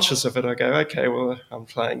I'm conscious of it. I go, okay, well, I'm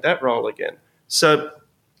playing that role again. So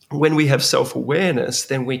when we have self-awareness,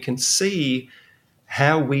 then we can see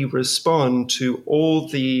how we respond to all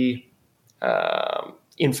the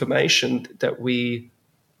information that we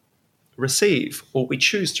receive or we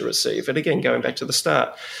choose to receive. And again, going back to the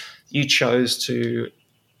start, you chose to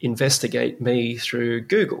investigate me through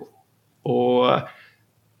Google or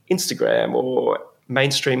Instagram or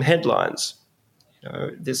mainstream headlines.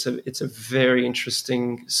 It's a very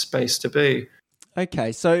interesting space to be.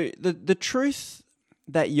 Okay, so the truth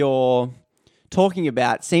that you're talking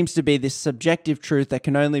about seems to be this subjective truth that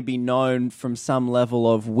can only be known from some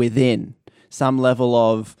level of within, some level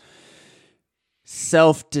of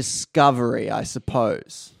self-discovery, I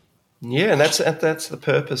suppose. Yeah, and that's the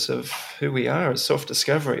purpose of who we are, is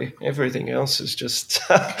self-discovery. Everything else is just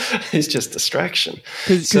distraction.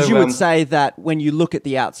 Because you would say that when you look at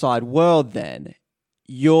the outside world, then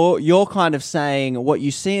you're kind of saying what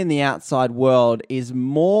you see in the outside world is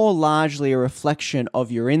more largely a reflection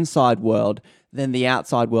of your inside world than the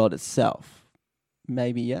outside world itself.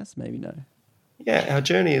 Maybe yes, maybe no. Yeah, our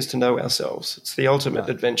journey is to know ourselves. It's the ultimate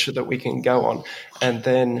adventure that we can go on. And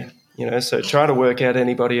then So trying to work out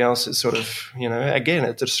anybody else is sort of, again,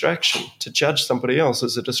 a distraction. To judge somebody else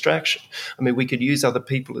is a distraction. I mean, we could use other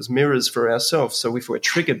people as mirrors for ourselves. So if we're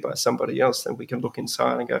triggered by somebody else, then we can look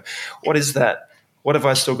inside and go, what is that? What have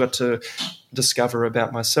I still got to discover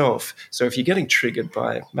about myself? So if you're getting triggered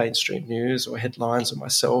by mainstream news or headlines or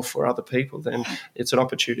myself or other people, then it's an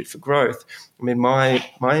opportunity for growth. I mean, my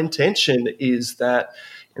intention is that,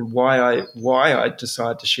 and why I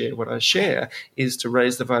decide to share what I share, is to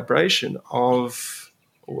raise the vibration of,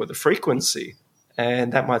 or the frequency.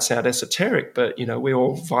 And that might sound esoteric, but, we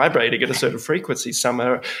all vibrating at a certain frequency. Some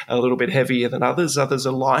are a little bit heavier than others. Others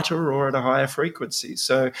are lighter or at a higher frequency.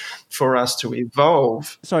 So for us to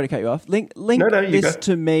evolve... Sorry to cut you off. Link this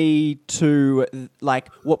to me to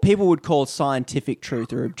like what people would call scientific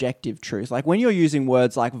truth or objective truth. Like when you're using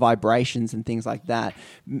words like vibrations and things like that,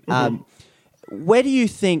 where do you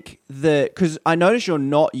think because I notice you're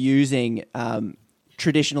not using...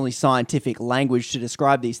 traditionally scientific language to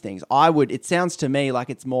describe these things. It sounds to me like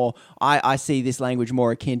it's more, I see this language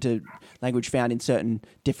more akin to language found in certain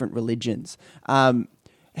different religions.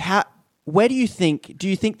 Where do you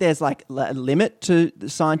think there's like a limit to the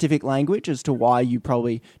scientific language as to why you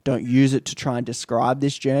probably don't use it to try and describe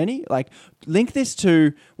this journey? Like link this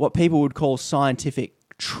to what people would call scientific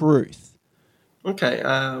truth. Okay.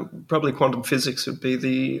 Probably quantum physics would be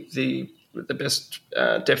the best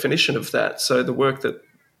definition of that. So the work that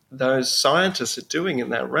those scientists are doing in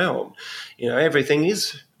that realm, everything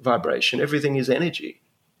is vibration, everything is energy,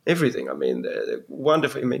 everything. I mean, they're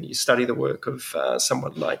wonderful. I mean, you study the work of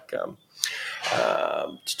someone like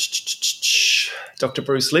Dr.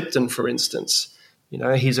 Bruce Lipton, for instance.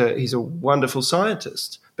 He's a wonderful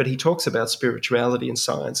scientist, but he talks about spirituality and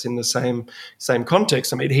science in the same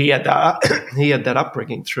context. I mean, he had that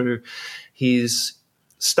upbringing through his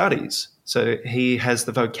studies. So he has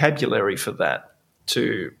the vocabulary for that,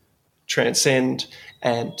 to transcend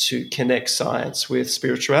and to connect science with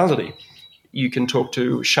spirituality. You can talk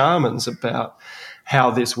to shamans about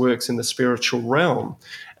how this works in the spiritual realm.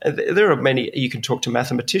 There are many. You can talk to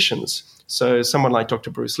mathematicians. So someone like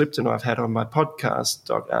Dr. Bruce Lipton, I've had on my podcast,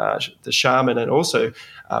 the shaman, and also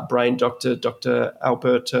brain doctor, Dr.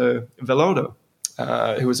 Alberto Villoldo,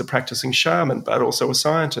 who was a practicing shaman, but also a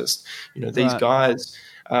scientist. These guys...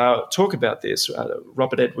 talk about this.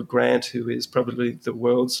 Robert Edward Grant, who is probably the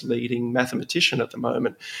world's leading mathematician at the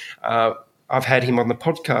moment, I've had him on the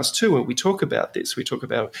podcast too, and we talk about this. We talk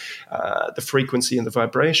about the frequency and the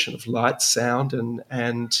vibration of light, sound,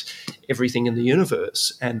 and everything in the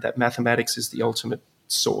universe, and that mathematics is the ultimate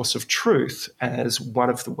source of truth as one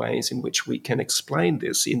of the ways in which we can explain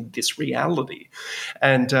this in this reality.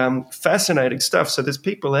 And fascinating stuff. So there's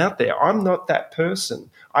people out there. I'm not that person.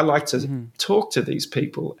 I like to talk to these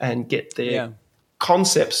people and get their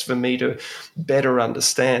concepts for me to better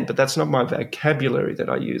understand, but that's not my vocabulary that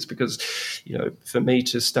I use because, for me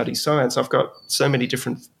to study science, I've got so many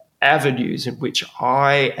different avenues in which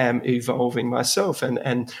I am evolving myself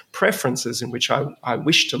and preferences in which I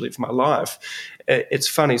wish to live my life. It's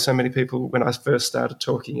funny, so many people, when I first started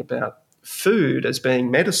talking about food as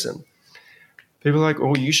being medicine, people are like,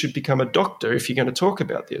 oh, you should become a doctor if you're going to talk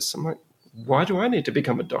about this. I'm like, why do I need to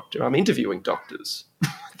become a doctor? I'm interviewing doctors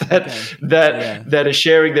that are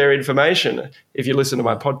sharing their information. If you listen to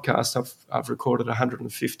my podcast, I've recorded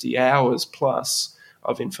 150 hours plus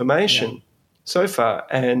of information so far,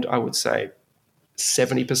 and I would say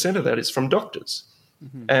 70% of that is from doctors,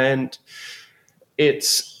 and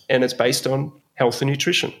it's based on health and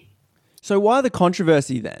nutrition. So why the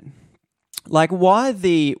controversy then? Like, why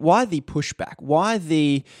the pushback? Why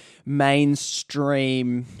the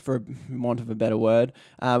mainstream, for want of a better word,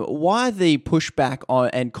 why the pushback on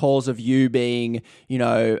and calls of you being,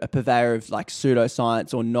 a purveyor of like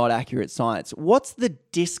pseudoscience or not accurate science? What's the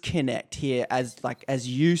disconnect here as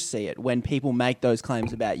you see it when people make those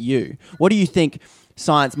claims about you? What do you think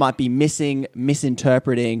science might be missing,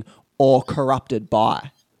 misinterpreting, or corrupted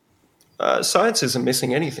by? Science isn't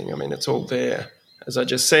missing anything. I mean, it's all there. As I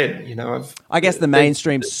just said, I guess the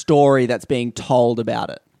mainstream story that's being told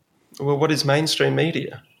about it. Well, what is mainstream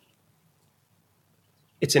media?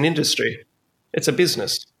 It's an industry. It's a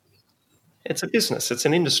business. It's a business. It's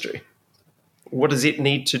an industry. What does it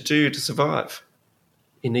need to do to survive?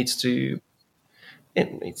 It needs to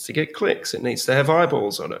get clicks. It needs to have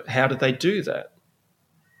eyeballs on it. How do they do that?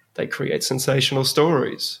 They create sensational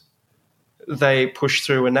stories. They push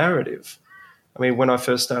through a narrative. I mean, when I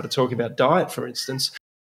first started talking about diet, for instance,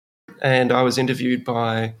 and I was interviewed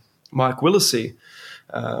by Mike Willisey,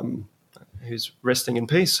 who's resting in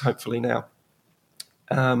peace, hopefully now.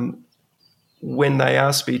 When they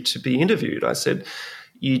asked me to be interviewed, I said,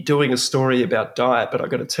 you're doing a story about diet, but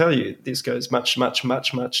I've got to tell you, this goes much, much,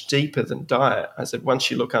 much, much deeper than diet. I said,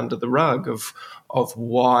 once you look under the rug of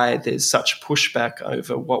why there's such pushback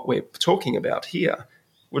over what we're talking about here,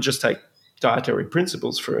 we'll just take dietary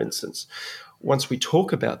principles, for instance. Once we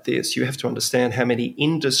talk about this, you have to understand how many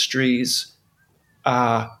industries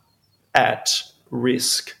are at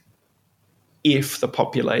risk if the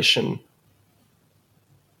population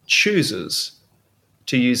chooses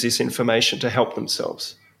to use this information to help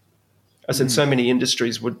themselves. I said so many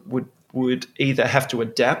industries would either have to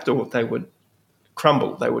adapt or they would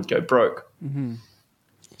crumble, they would go broke. Mm-hmm.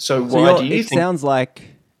 So why do you think...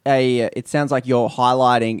 It sounds like you're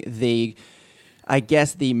highlighting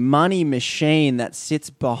the money machine that sits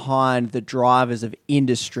behind the drivers of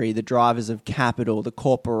industry, the drivers of capital, the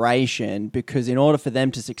corporation, because in order for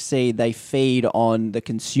them to succeed, they feed on the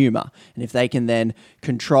consumer. And if they can then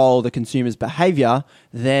control the consumer's behavior,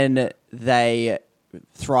 then they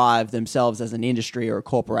thrive themselves as an industry or a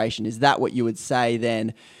corporation. Is that what you would say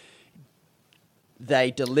then?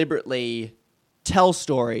 They deliberately tell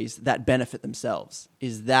stories that benefit themselves.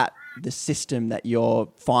 Is that the system that you're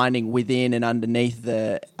finding within and underneath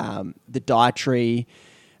the dietary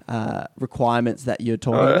requirements that you're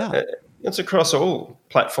talking about? It's across all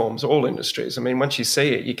platforms, all industries. I mean, once you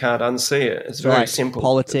see it, you can't unsee it. It's very simple.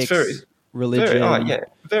 Politics, religion.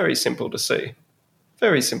 Very simple to see.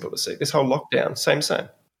 Very simple to see. This whole lockdown, same.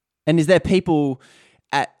 And is there people...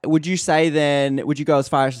 would you go as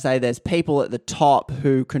far as to say there's people at the top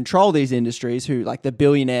who control these industries, who like the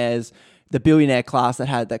billionaire class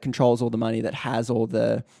that controls all the money, that has all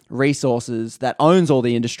the resources, that owns all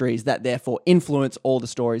the industries, that therefore influence all the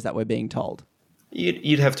stories that we're being told?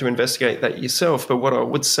 You'd have to investigate that yourself. But what I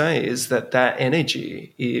would say is that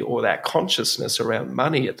energy or that consciousness around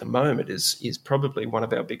money at the moment is probably one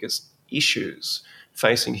of our biggest issues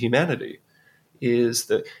facing humanity, is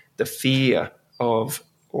the fear of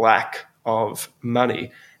lack of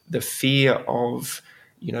money, the fear of,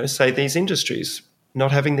 say these industries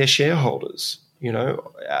not having their shareholders,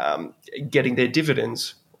 getting their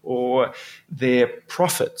dividends or their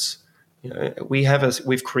profits.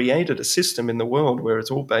 We've created a system in the world where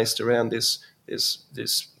it's all based around this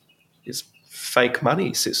fake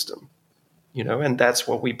money system, and that's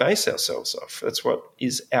what we base ourselves off. That's what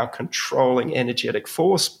is our controlling energetic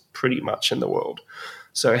force pretty much in the world.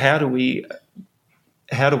 So how do we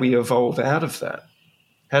evolve out of that?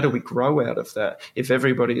 How do we grow out of that? If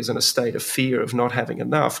everybody is in a state of fear of not having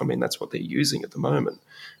enough, I mean, that's what they're using at the moment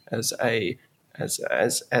as a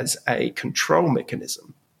control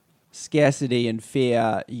mechanism. Scarcity and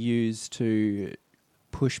fear used to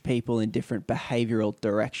push people in different behavioral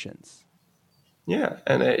directions. Yeah,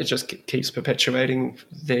 and it just keeps perpetuating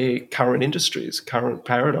their current industries, current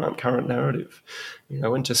paradigm, current narrative,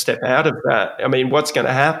 and to step out of that, I mean, what's going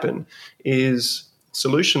to happen is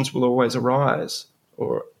solutions will always arise.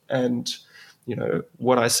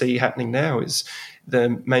 What I see happening now is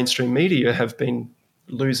the mainstream media have been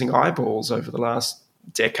losing eyeballs over the last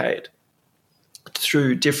decade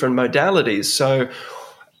through different modalities. So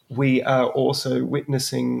we are also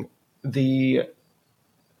witnessing the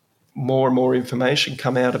more and more information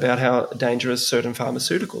come out about how dangerous certain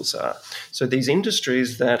pharmaceuticals are. So these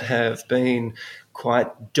industries that have been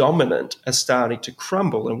quite dominant are starting to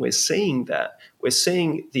crumble, and we're seeing that. We're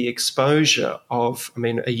seeing the exposure of,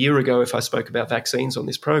 a year ago, if I spoke about vaccines on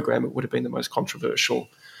this program, it would have been the most controversial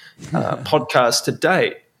podcast to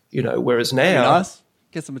date, whereas now... Nice.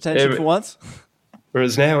 Get some attention for once.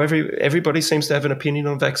 Whereas now everybody seems to have an opinion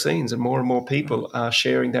on vaccines, and more people are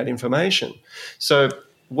sharing that information. So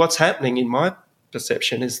what's happening in my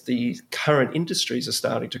perception is the current industries are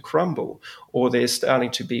starting to crumble, or they're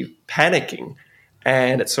starting to be panicking,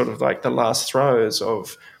 and it's sort of like the last throes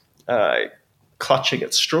of clutching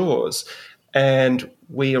at straws, and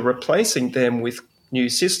we are replacing them with new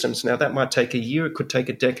systems. Now, that might take a year, it could take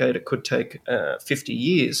a decade, it could take 50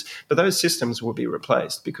 years, but those systems will be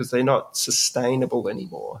replaced because they're not sustainable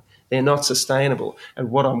anymore. They're not sustainable. And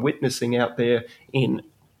what I'm witnessing out there in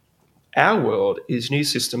our world is new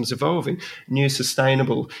systems evolving, new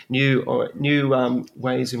sustainable, new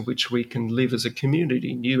ways in which we can live as a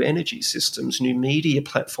community, new energy systems, new media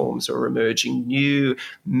platforms are emerging, new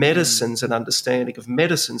medicines and understanding of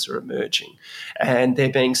medicines are emerging, and they're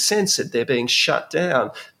being censored, they're being shut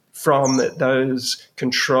down from those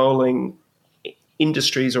controlling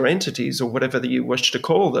industries or entities or whatever that you wish to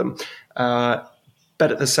call them.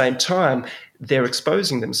 But at the same time, they're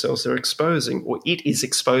exposing themselves. It is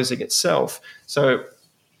exposing itself. So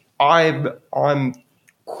I'm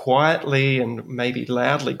quietly and maybe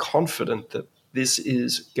loudly confident that this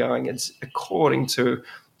is going according to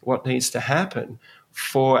what needs to happen.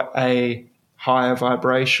 for a higher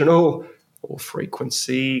vibrational or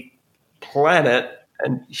frequency planet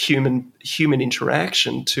and human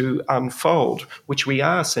interaction to unfold, which we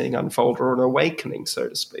are seeing unfold, or an awakening, so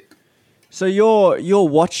to speak. So you're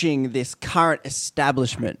watching this current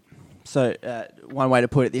establishment. So one way to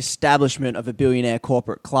put it, the establishment of a billionaire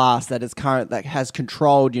corporate class that has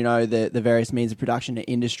controlled, the various means of production and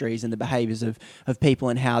industries and the behaviors of people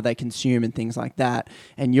and how they consume and things like that.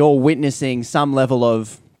 And you're witnessing some level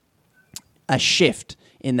of a shift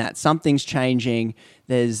in that. Something's changing.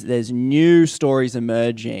 There's new stories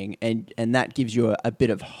emerging, and that gives you a bit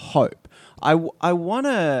of hope. I want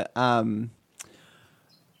to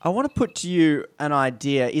put to you an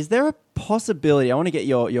idea. Is there a possibility, I want to get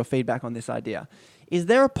your feedback on this idea. Is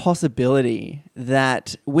there a possibility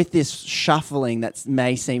that with this shuffling that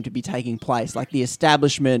may seem to be taking place, like the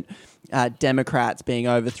establishment Democrats being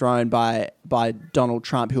overthrown by Donald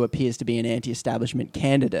Trump, who appears to be an anti-establishment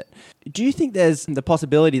candidate, do you think there's the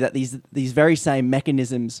possibility that these very same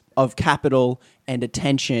mechanisms of capital and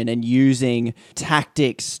attention and using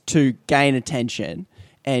tactics to gain attention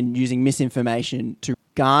and using misinformation to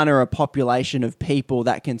garner a population of people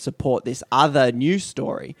that can support this other news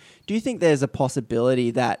story, do you think there's a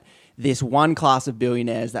possibility that this one class of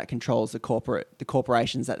billionaires that controls the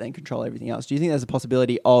corporations that then control everything else, do you think there's a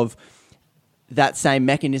possibility of that same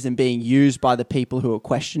mechanism being used by the people who are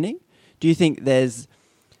questioning? Do you think there's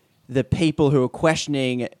the people who are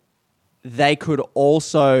questioning, they could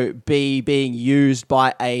also be being used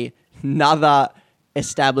by another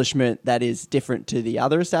establishment that is different to the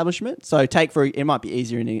other establishment? So it might be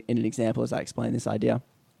easier in an example as I explain this idea.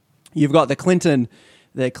 You've got the Clinton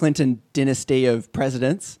dynasty of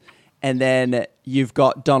presidents, and then you've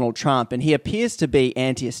got Donald Trump, and he appears to be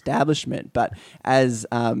anti-establishment, but as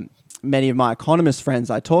many of my economist friends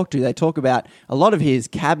I talk to, they talk about a lot of his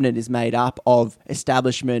cabinet is made up of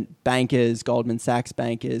establishment bankers, Goldman Sachs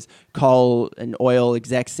bankers, coal and oil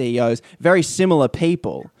exec CEOs, very similar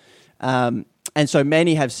people. And so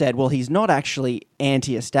many have said, well, he's not actually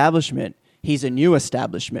anti-establishment, he's a new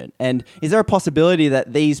establishment. And is there a possibility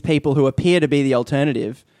that these people who appear to be the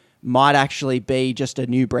alternative might actually be just a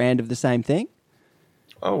new brand of the same thing?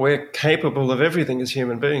 Oh, we're capable of everything as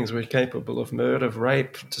human beings. We're capable of murder,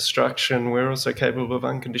 rape, destruction. We're also capable of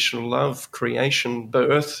unconditional love, creation,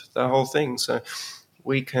 birth, the whole thing. So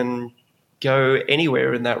we can go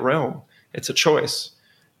anywhere in that realm. It's a choice.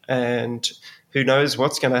 And who knows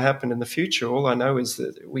what's going to happen in the future? All I know is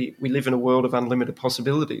that we live in a world of unlimited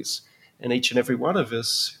possibilities, and each and every one of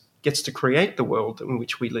us gets to create the world in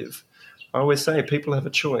which we live. I always say people have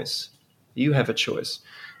a choice. You have a choice.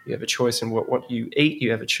 You have a choice in what you eat. You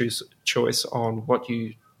have a choice on what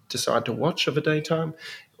you decide to watch of a daytime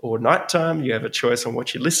or nighttime. You have a choice on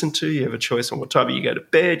what you listen to. You have a choice on what time you go to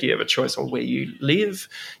bed. You have a choice on where you live.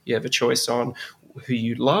 You have a choice on who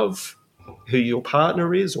you love, who your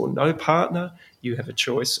partner is or no partner. You have a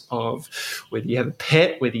choice of whether you have a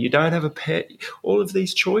pet, whether you don't have a pet. All of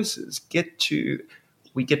these choices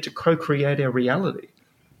we get to co-create our reality.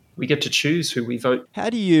 We get to choose who we vote. How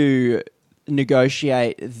do you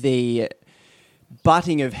negotiate the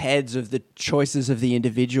butting of heads of the choices of the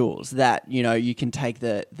individuals that, you can take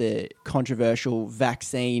the controversial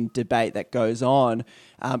vaccine debate that goes on?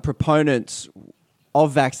 Proponents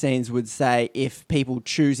of vaccines would say if people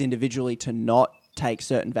choose individually to not take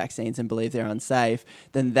certain vaccines and believe they're unsafe,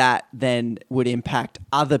 then that then would impact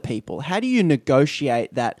other people. How do you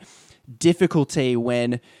negotiate that difficulty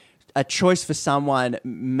when a choice for someone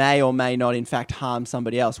may or may not in fact harm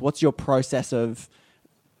somebody else? What's your process of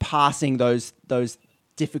passing those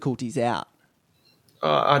difficulties out?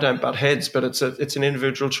 I don't butt heads, but it's an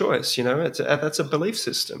individual choice. That's a belief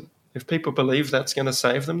system. If people believe that's going to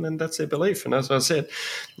save them, then that's their belief. And as I said,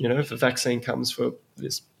 if a vaccine comes for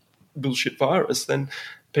this bullshit virus, then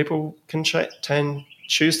people can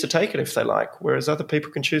choose to take it if they like, whereas other people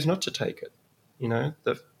can choose not to take it.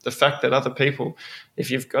 The fact that other people, if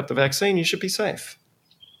you've got the vaccine, you should be safe.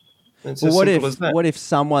 It's as simple as that. What if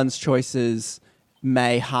someone's choices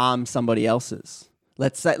may harm somebody else's?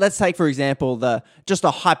 Let's take for example just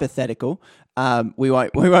a hypothetical. We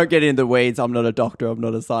won't get into the weeds. I'm not a doctor. I'm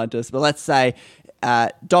not a scientist. But let's say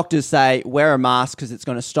doctors say wear a mask because it's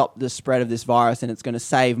going to stop the spread of this virus and it's going to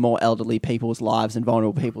save more elderly people's lives and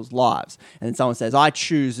vulnerable people's lives. And then someone says, I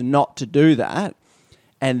choose not to do that.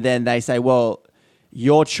 And then they say, well,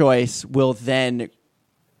 your choice will then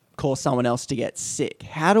cause someone else to get sick.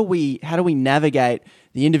 How do we navigate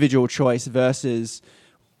the individual choice versus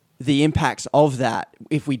the impacts of that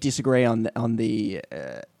if we disagree on the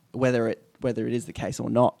whether it is the case or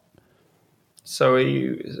not? So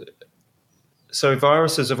So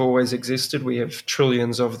viruses have always existed. We have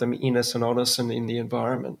trillions of them in us and on us and in the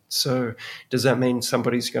environment. So does that mean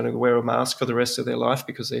somebody's going to wear a mask for the rest of their life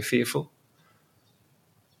because they're fearful?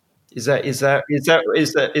 Is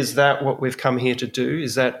that what we've come here to do?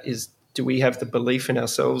 Do we have the belief in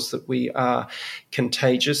ourselves that we are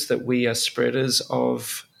contagious, that we are spreaders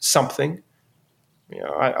of something?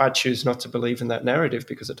 I choose not to believe in that narrative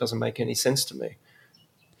because it doesn't make any sense to me.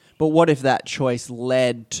 But what if that choice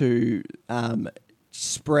led to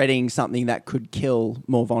spreading something that could kill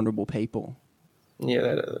more vulnerable people?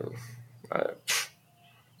 Yeah,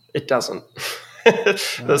 it doesn't.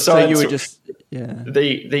 So you would just, yeah.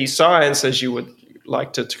 The science, as you would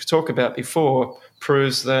like to talk about before,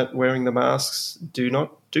 proves that wearing the masks do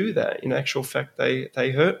not do that. In actual fact, they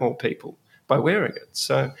hurt more people by wearing it.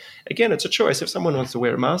 So again, it's a choice. If someone wants to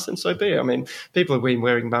wear a mask, then so be it. I mean, people have been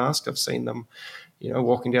wearing masks. I've seen them,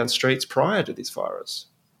 walking down streets prior to this virus.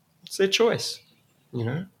 It's their choice.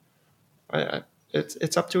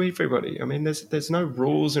 It's up to everybody. I mean, there's no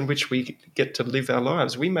rules in which we get to live our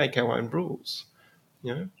lives. We make our own rules.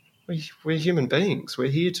 We're human beings.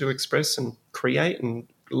 We're here to express and create and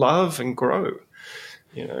love and grow.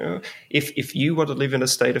 If you want to live in a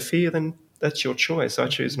state of fear, then that's your choice. I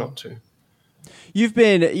choose not to. You've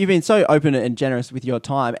been so open and generous with your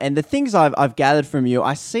time, and the things I've gathered from you,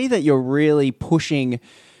 I see that you're really pushing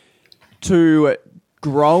to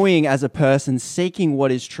growing as a person, seeking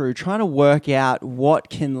what is true, trying to work out what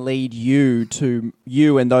can lead you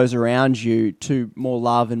and those around you to more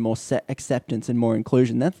love and more acceptance and more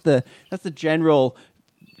inclusion. That's the general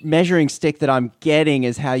measuring stick that I'm getting,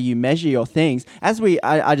 is how you measure your things.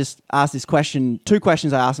 I just asked this question, 2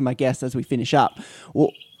 questions I ask my guests as we finish up.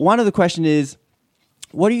 Well, one of the question is,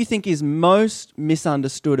 what do you think is most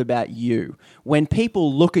misunderstood about you? When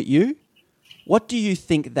people look at you, what do you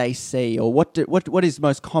think they see, or what is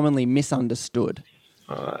most commonly misunderstood?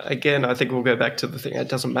 Again, I think we'll go back to the thing. It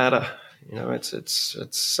doesn't matter. It's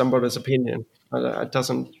somebody's opinion. It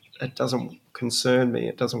doesn't concern me.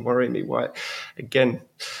 It doesn't worry me. Why? Again,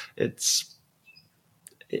 it's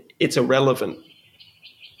irrelevant.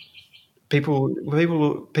 People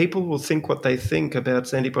will think what they think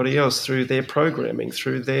about anybody else through their programming,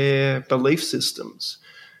 through their belief systems.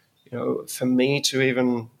 For me to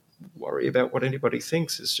even worry about what anybody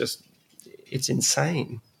thinks it's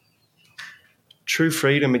insane. True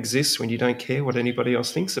freedom exists when you don't care what anybody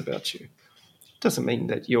else thinks about you. It doesn't mean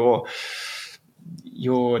that you're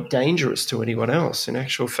dangerous to anyone else. In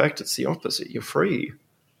actual fact, it's the opposite. You're free.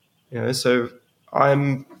 So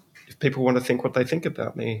if people want to think what they think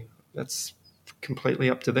about me, that's completely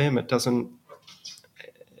up to them. It doesn't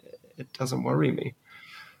worry me.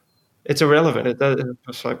 It's irrelevant. It's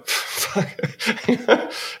like,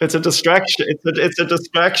 it's a distraction. It's a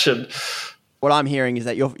distraction. What I'm hearing is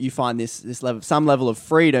that you find this level, some level of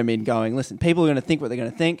freedom in going, listen, people are going to think what they're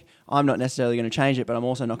going to think. I'm not necessarily going to change it, but I'm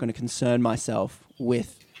also not going to concern myself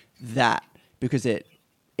with that because it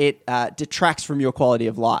detracts from your quality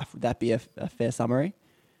of life. Would that be a fair summary?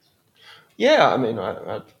 Yeah, I mean,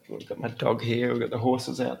 we've got my dog here, we've got the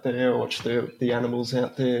horses out there, I watch the animals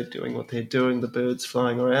out there doing what they're doing, the birds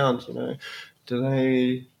flying around,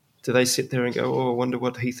 Do they sit there and go, oh, I wonder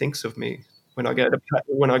what he thinks of me when I go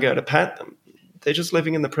to pat them? They're just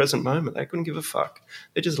living in the present moment. They couldn't give a fuck.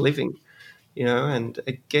 They're just living, and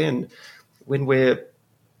again, when we're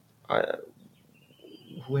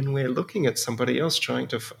looking at somebody else trying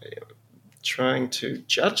to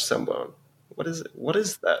judge someone, what is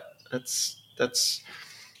that? That's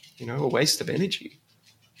a waste of energy.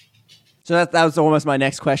 So that was almost my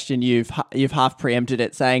next question. You've half preempted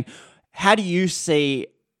it, saying, how do you see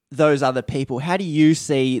those other people? How do you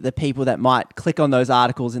see the people that might click on those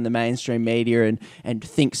articles in the mainstream media and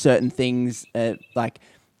think certain things, like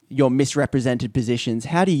your misrepresented positions?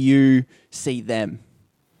 How do you see them?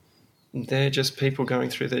 They're just people going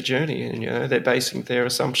through their journey, and they're basing their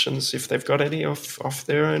assumptions, if they've got any, off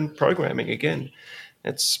their own programming. Again,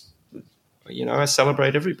 it's I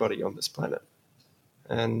celebrate everybody on this planet,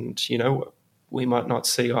 and we might not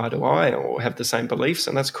see eye to eye or have the same beliefs,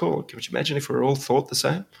 and that's cool. Could you imagine if we all thought the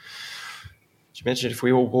same? Could you imagine if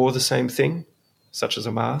we all wore the same thing, such as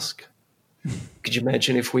a mask? Could you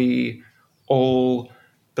imagine if we all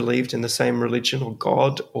believed in the same religion or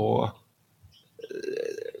God or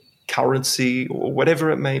currency or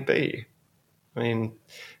whatever it may be? I mean,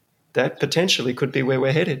 that potentially could be where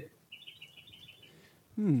we're headed.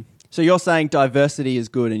 So you're saying diversity is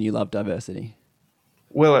good and you love diversity?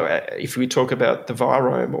 Well, if we talk about the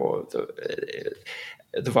virome or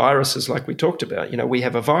the viruses like we talked about, we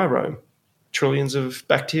have a virome, trillions of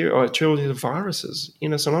bacteria or trillions of viruses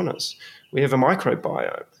in us and on us. We have a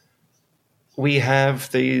microbiome. we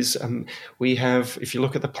have these, if you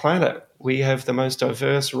look at the planet, we have the most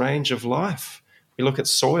diverse range of life. We look at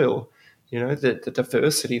soil, the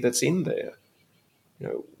diversity that's in there.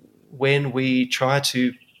 When we try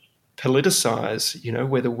to politicize,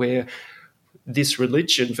 whether we're this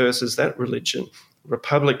religion versus that religion,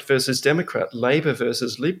 Republic versus Democrat, Labor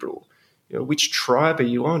versus Liberal, which tribe are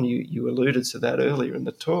you on? You alluded to that earlier in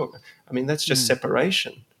the talk. I mean, that's just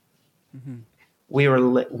separation. Mm-hmm. We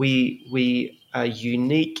are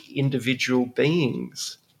unique individual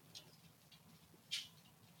beings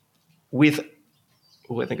I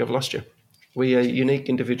think I've lost you. We are unique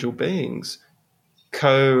individual beings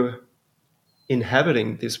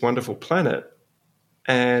co-inhabiting this wonderful planet,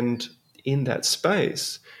 and in that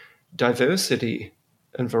space, diversity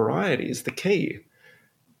and variety is the key.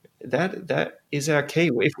 That is our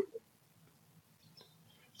key.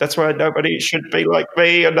 That's why nobody should be like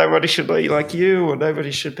me, or nobody should be like you, or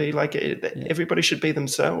nobody should be like everybody should be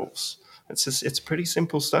themselves. It's pretty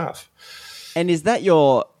simple stuff. And is that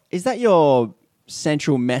your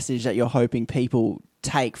central message that you're hoping people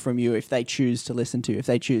take from you if they choose to listen to you, if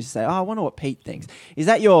they choose to say, I wonder what Pete thinks? Is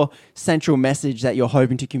that your central message that you're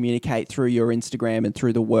hoping to communicate through your Instagram and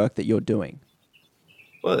through the work that you're doing?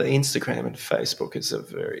 Well, Instagram and Facebook is a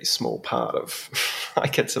very small part of,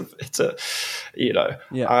 I'm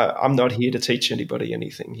not here to teach anybody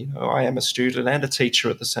anything. I am a student and a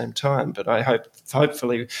teacher at the same time, but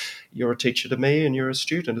hopefully you're a teacher to me and you're a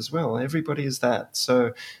student as well. Everybody is that.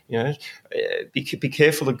 So, be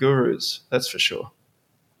careful of gurus, that's for sure.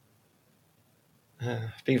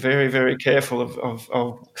 Be very, very careful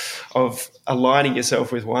of aligning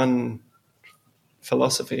yourself with one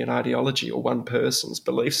philosophy and ideology or one person's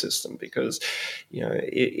belief system, because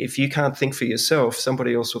if you can't think for yourself,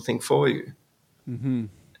 somebody else will think for you. Mm-hmm.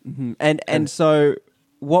 Mm-hmm. And so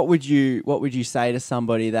what would you say to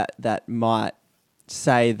somebody that might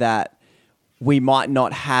say that we might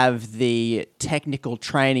not have the technical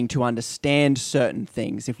training to understand certain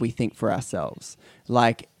things if we think for ourselves?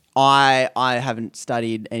 Like, I haven't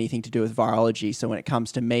studied anything to do with virology, so when it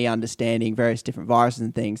comes to me understanding various different viruses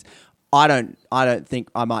and things, I don't think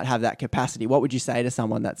I might have that capacity. What would you say to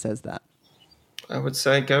someone that says that? I would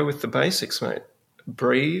say go with the basics, mate.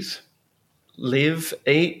 Breathe, live,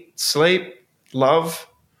 eat, sleep, love.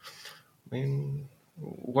 I mean,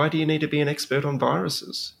 why do you need to be an expert on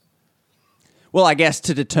viruses? Well, I guess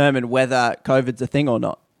to determine whether COVID's a thing or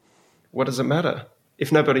not. What does it matter?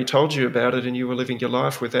 If nobody told you about it and you were living your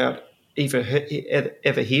life without ever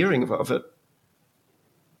hearing of it,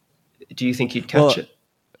 do you think you'd catch it?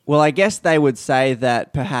 Well, I guess they would say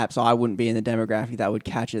that perhaps I wouldn't be in the demographic that would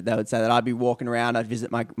catch it. They would say that I'd be walking around, I'd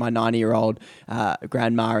visit my 90-year-old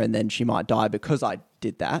grandma, and then she might die because I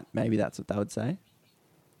did that. Maybe that's what they would say.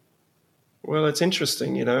 Well, it's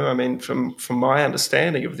interesting, I mean, from my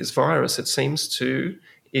understanding of this virus, it seems to,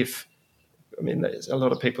 a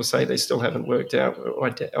lot of people say they still haven't worked out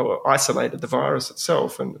or isolated the virus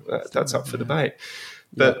itself, and that's up for debate.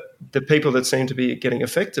 But the people that seem to be getting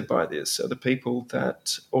affected by this are the people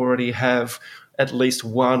that already have at least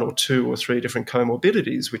one or two or three different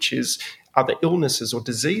comorbidities, which is other illnesses or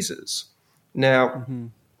diseases. Now,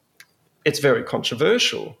 It's very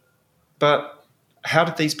controversial, but how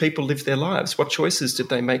did these people live their lives? What choices did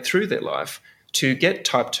they make through their life to get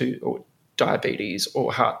type 2 or diabetes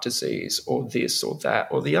or heart disease or this or that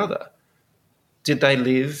or the other? Did they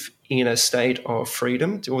live in a state of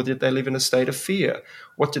freedom, or did they live in a state of fear?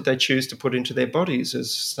 What did they choose to put into their bodies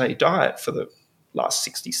as, say, diet for the last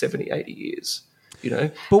 60, 70, 80 years?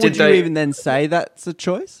 But would you even then say that's a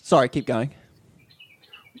choice? Sorry, keep going.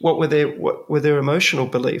 What were their emotional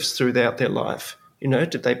beliefs throughout their life?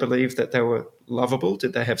 Did they believe that they were lovable?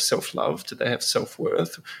 Did they have self-love? Did they have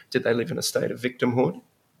self-worth? Did they live in a state of victimhood? I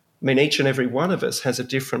mean, each and every one of us has a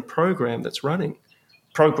different program that's running,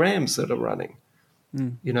 programs that are running.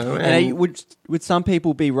 And would some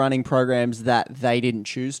people be running programs that they didn't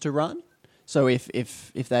choose to run? So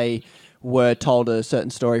if they were told a certain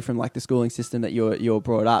story from like the schooling system that you're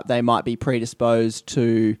brought up, they might be predisposed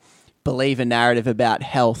to believe a narrative about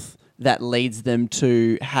health that leads them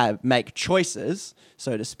to make choices,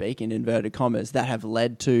 so to speak, in inverted commas, that have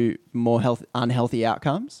led to more unhealthy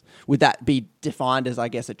outcomes. Would that be defined as, I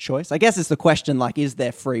guess, a choice? I guess it's the question, like, is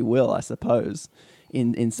there free will, I suppose,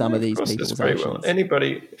 in some of these people's actions?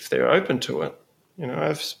 Anybody, if they're open to it,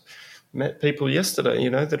 I've met people yesterday,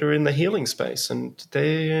 that are in the healing space and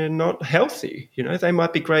they're not healthy. They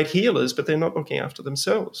might be great healers, but they're not looking after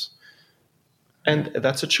themselves. And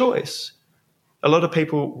that's a choice. A lot of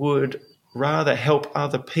people would rather help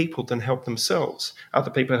other people than help themselves. Other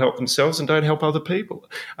people help themselves and don't help other people.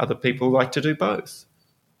 Other people like to do both.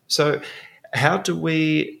 So How do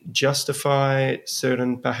we justify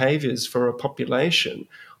certain behaviors for a population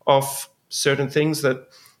of certain things that,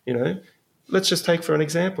 let's just take for an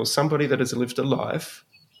example, somebody that has lived a life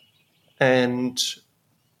and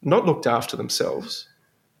not looked after themselves,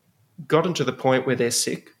 gotten to the point where they're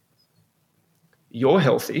sick. You're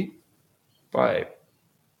healthy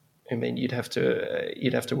you'd have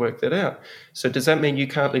to work that out. So does that mean you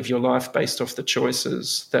can't live your life based off the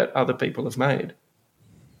choices that other people have made?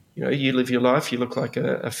 You live your life, you look like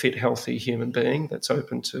a fit, healthy human being that's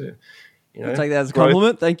open to, I'll take that as a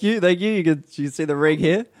compliment. Thank you. You can see the rig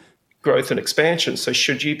here. Growth and expansion. So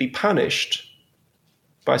should you be punished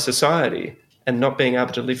by society and not being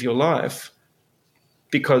able to live your life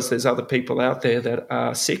because there's other people out there that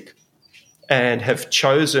are sick and have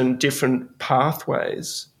chosen different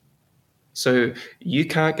pathways? So you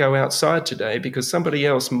can't go outside today because somebody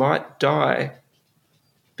else might die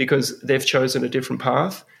because they've chosen a different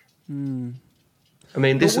path. I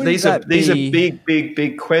mean, these are big, big,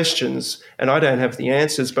 big questions, and I don't have the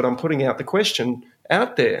answers, but I'm putting out the question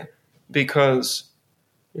out there because,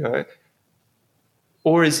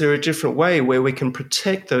 or is there a different way where we can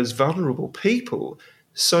protect those vulnerable people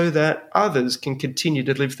so that others can continue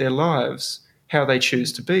to live their lives how they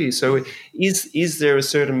choose to be? So is there a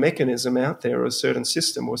certain mechanism out there or a certain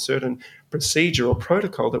system or a certain procedure or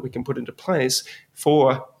protocol that we can put into place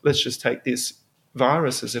for, let's just take this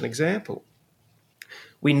virus as an example.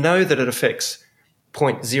 We know that it affects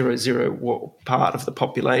 0.00 part of the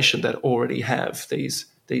population that already have these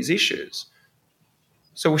issues.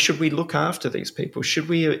 So should we look after these people? Should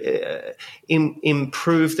we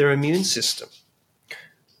improve their immune system?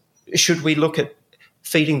 Should we look at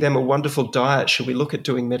feeding them a wonderful diet? Should we look at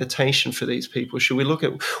doing meditation for these people? Should we look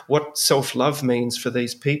at what self-love means for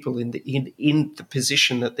these people in the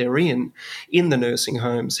position that they're in the nursing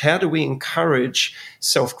homes? How do we encourage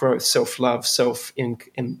self-growth, self-love,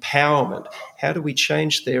 self-empowerment? How do we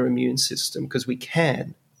change their immune system? Because we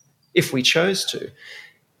can, if we chose to.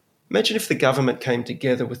 Imagine if the government came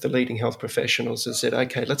together with the leading health professionals and said,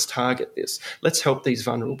 okay, let's target this. Let's help these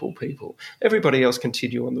vulnerable people. Everybody else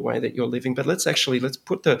continue on the way that you're living, but let's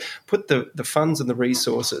put the funds and the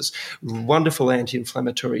resources, wonderful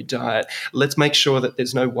anti-inflammatory diet. Let's make sure that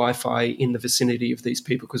there's no Wi-Fi in the vicinity of these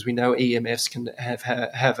people because we know EMFs can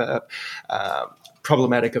have a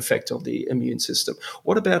problematic effect on the immune system.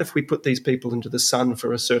 What about if we put these people into the sun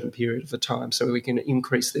for a certain period of time so we can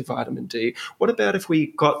increase their vitamin D? What about if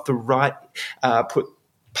we got the right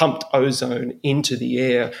pumped ozone into the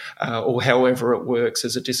air or however it works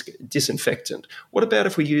as a disinfectant? What about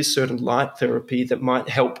if we use certain light therapy that might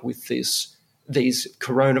help with these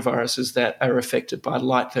coronaviruses that are affected by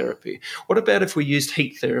light therapy? What about if we used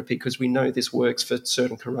heat therapy because we know this works for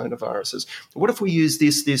certain coronaviruses? What if we use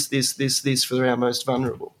this for our most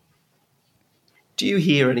vulnerable? Do you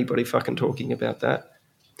hear anybody fucking talking about that?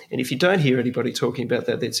 And if you don't hear anybody talking about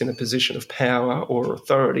that that's in a position of power or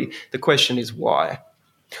authority, the question is why?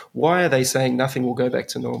 Why are they saying nothing will go back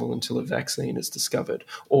to normal until a vaccine is discovered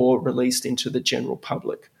or released into the general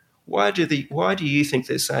public? Why do you think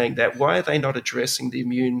they're saying that? Why are they not addressing the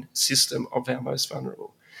immune system of our most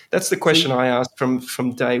vulnerable? That's the question I asked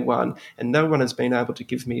from day one, and no one has been able to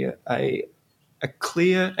give me a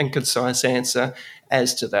clear and concise answer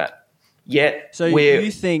as to that. Yet, so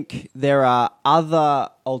you think there are other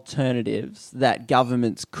alternatives that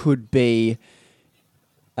governments could be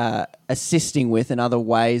assisting with and other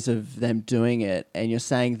ways of them doing it, and you're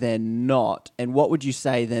saying they're not? And what would you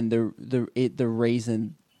say then the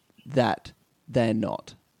reason that they're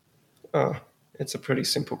not? Oh, it's a pretty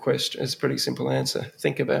simple question. It's a pretty simple answer.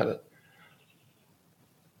 Think about it.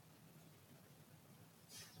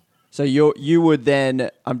 So you would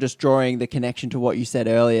then, I'm just drawing the connection to what you said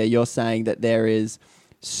earlier, you're saying that there is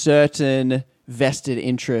certain vested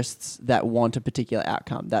interests that want a particular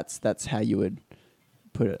outcome. That's how you would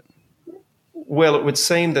put it. Well, it would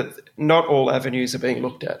seem that not all avenues are being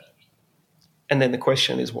looked at. And then the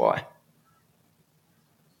question is why?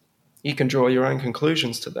 You can draw your own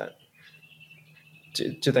conclusions to that.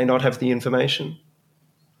 Do they not have the information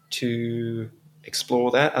to explore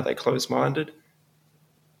that? Are they closed-minded?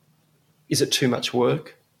 Is it too much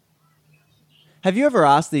work? Have you ever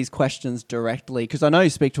asked these questions directly? Because I know you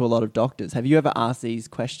speak to a lot of doctors. Have you ever asked these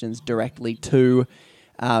questions directly to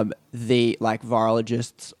the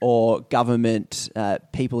virologists or government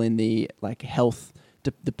people in the health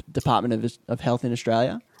Department of Health in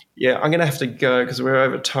Australia? Yeah, I'm going to have to go because we're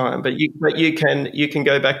over time. But you can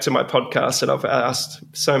go back to my podcast, and I've asked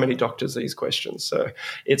so many doctors these questions. So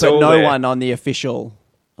it's all no there. One on the official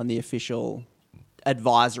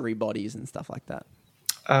advisory bodies and stuff like that.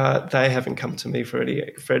 they haven't come to me for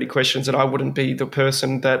any questions, and I wouldn't be the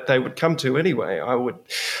person that they would come to anyway.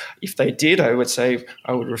 If they did, I would say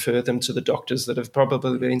I would refer them to the doctors that have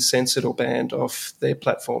probably been censored or banned off their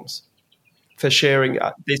platforms for sharing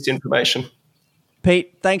this information.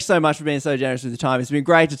 Pete, thanks so much for being so generous with the time. It's been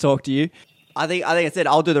great to talk to you. I think I said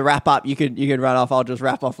I'll do the wrap up. You can run off. I'll just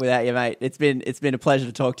wrap off without you, mate. It's been a pleasure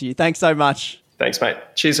to talk to you. Thanks so much. Thanks, mate.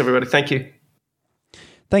 Cheers, everybody. Thank you.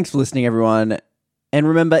 Thanks for listening, everyone. And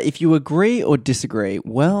remember, if you agree or disagree,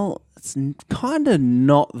 well, it's kind of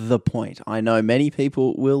not the point. I know many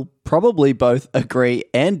people will probably both agree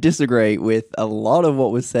and disagree with a lot of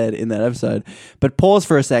what was said in that episode. But pause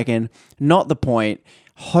for a second. Not the point.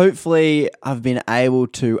 Hopefully, I've been able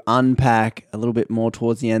to unpack a little bit more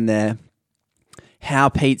towards the end there how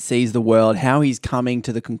Pete sees the world, how he's coming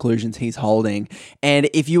to the conclusions he's holding. And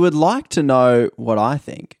if you would like to know what I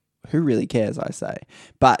think, who really cares, I say.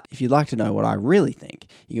 But if you'd like to know what I really think,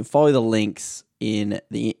 you can follow the links in our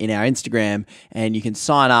Instagram, and you can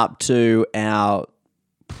sign up to our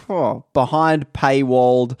behind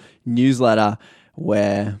paywalled newsletter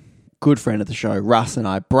where good friend of the show, Russ, and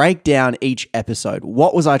I break down each episode.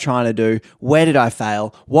 What was I trying to do? Where did I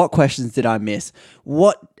fail? What questions did I miss?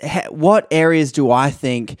 What areas do I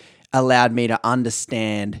think allowed me to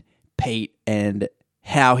understand Pete and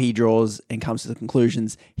how he draws and comes to the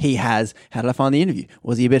conclusions he has? How did I find the interview?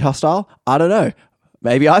 Was he a bit hostile? I don't know.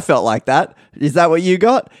 Maybe I felt like that. Is that what you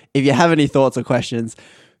got? If you have any thoughts or questions,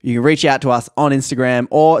 you can reach out to us on Instagram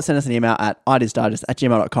or send us an email at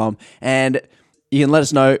ideasdigest@gmail.com, and you can let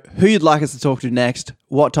us know who you'd like us to talk to next,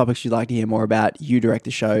 what topics you'd like to hear more about. You direct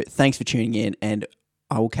the show. Thanks for tuning in, and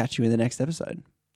I will catch you in the next episode.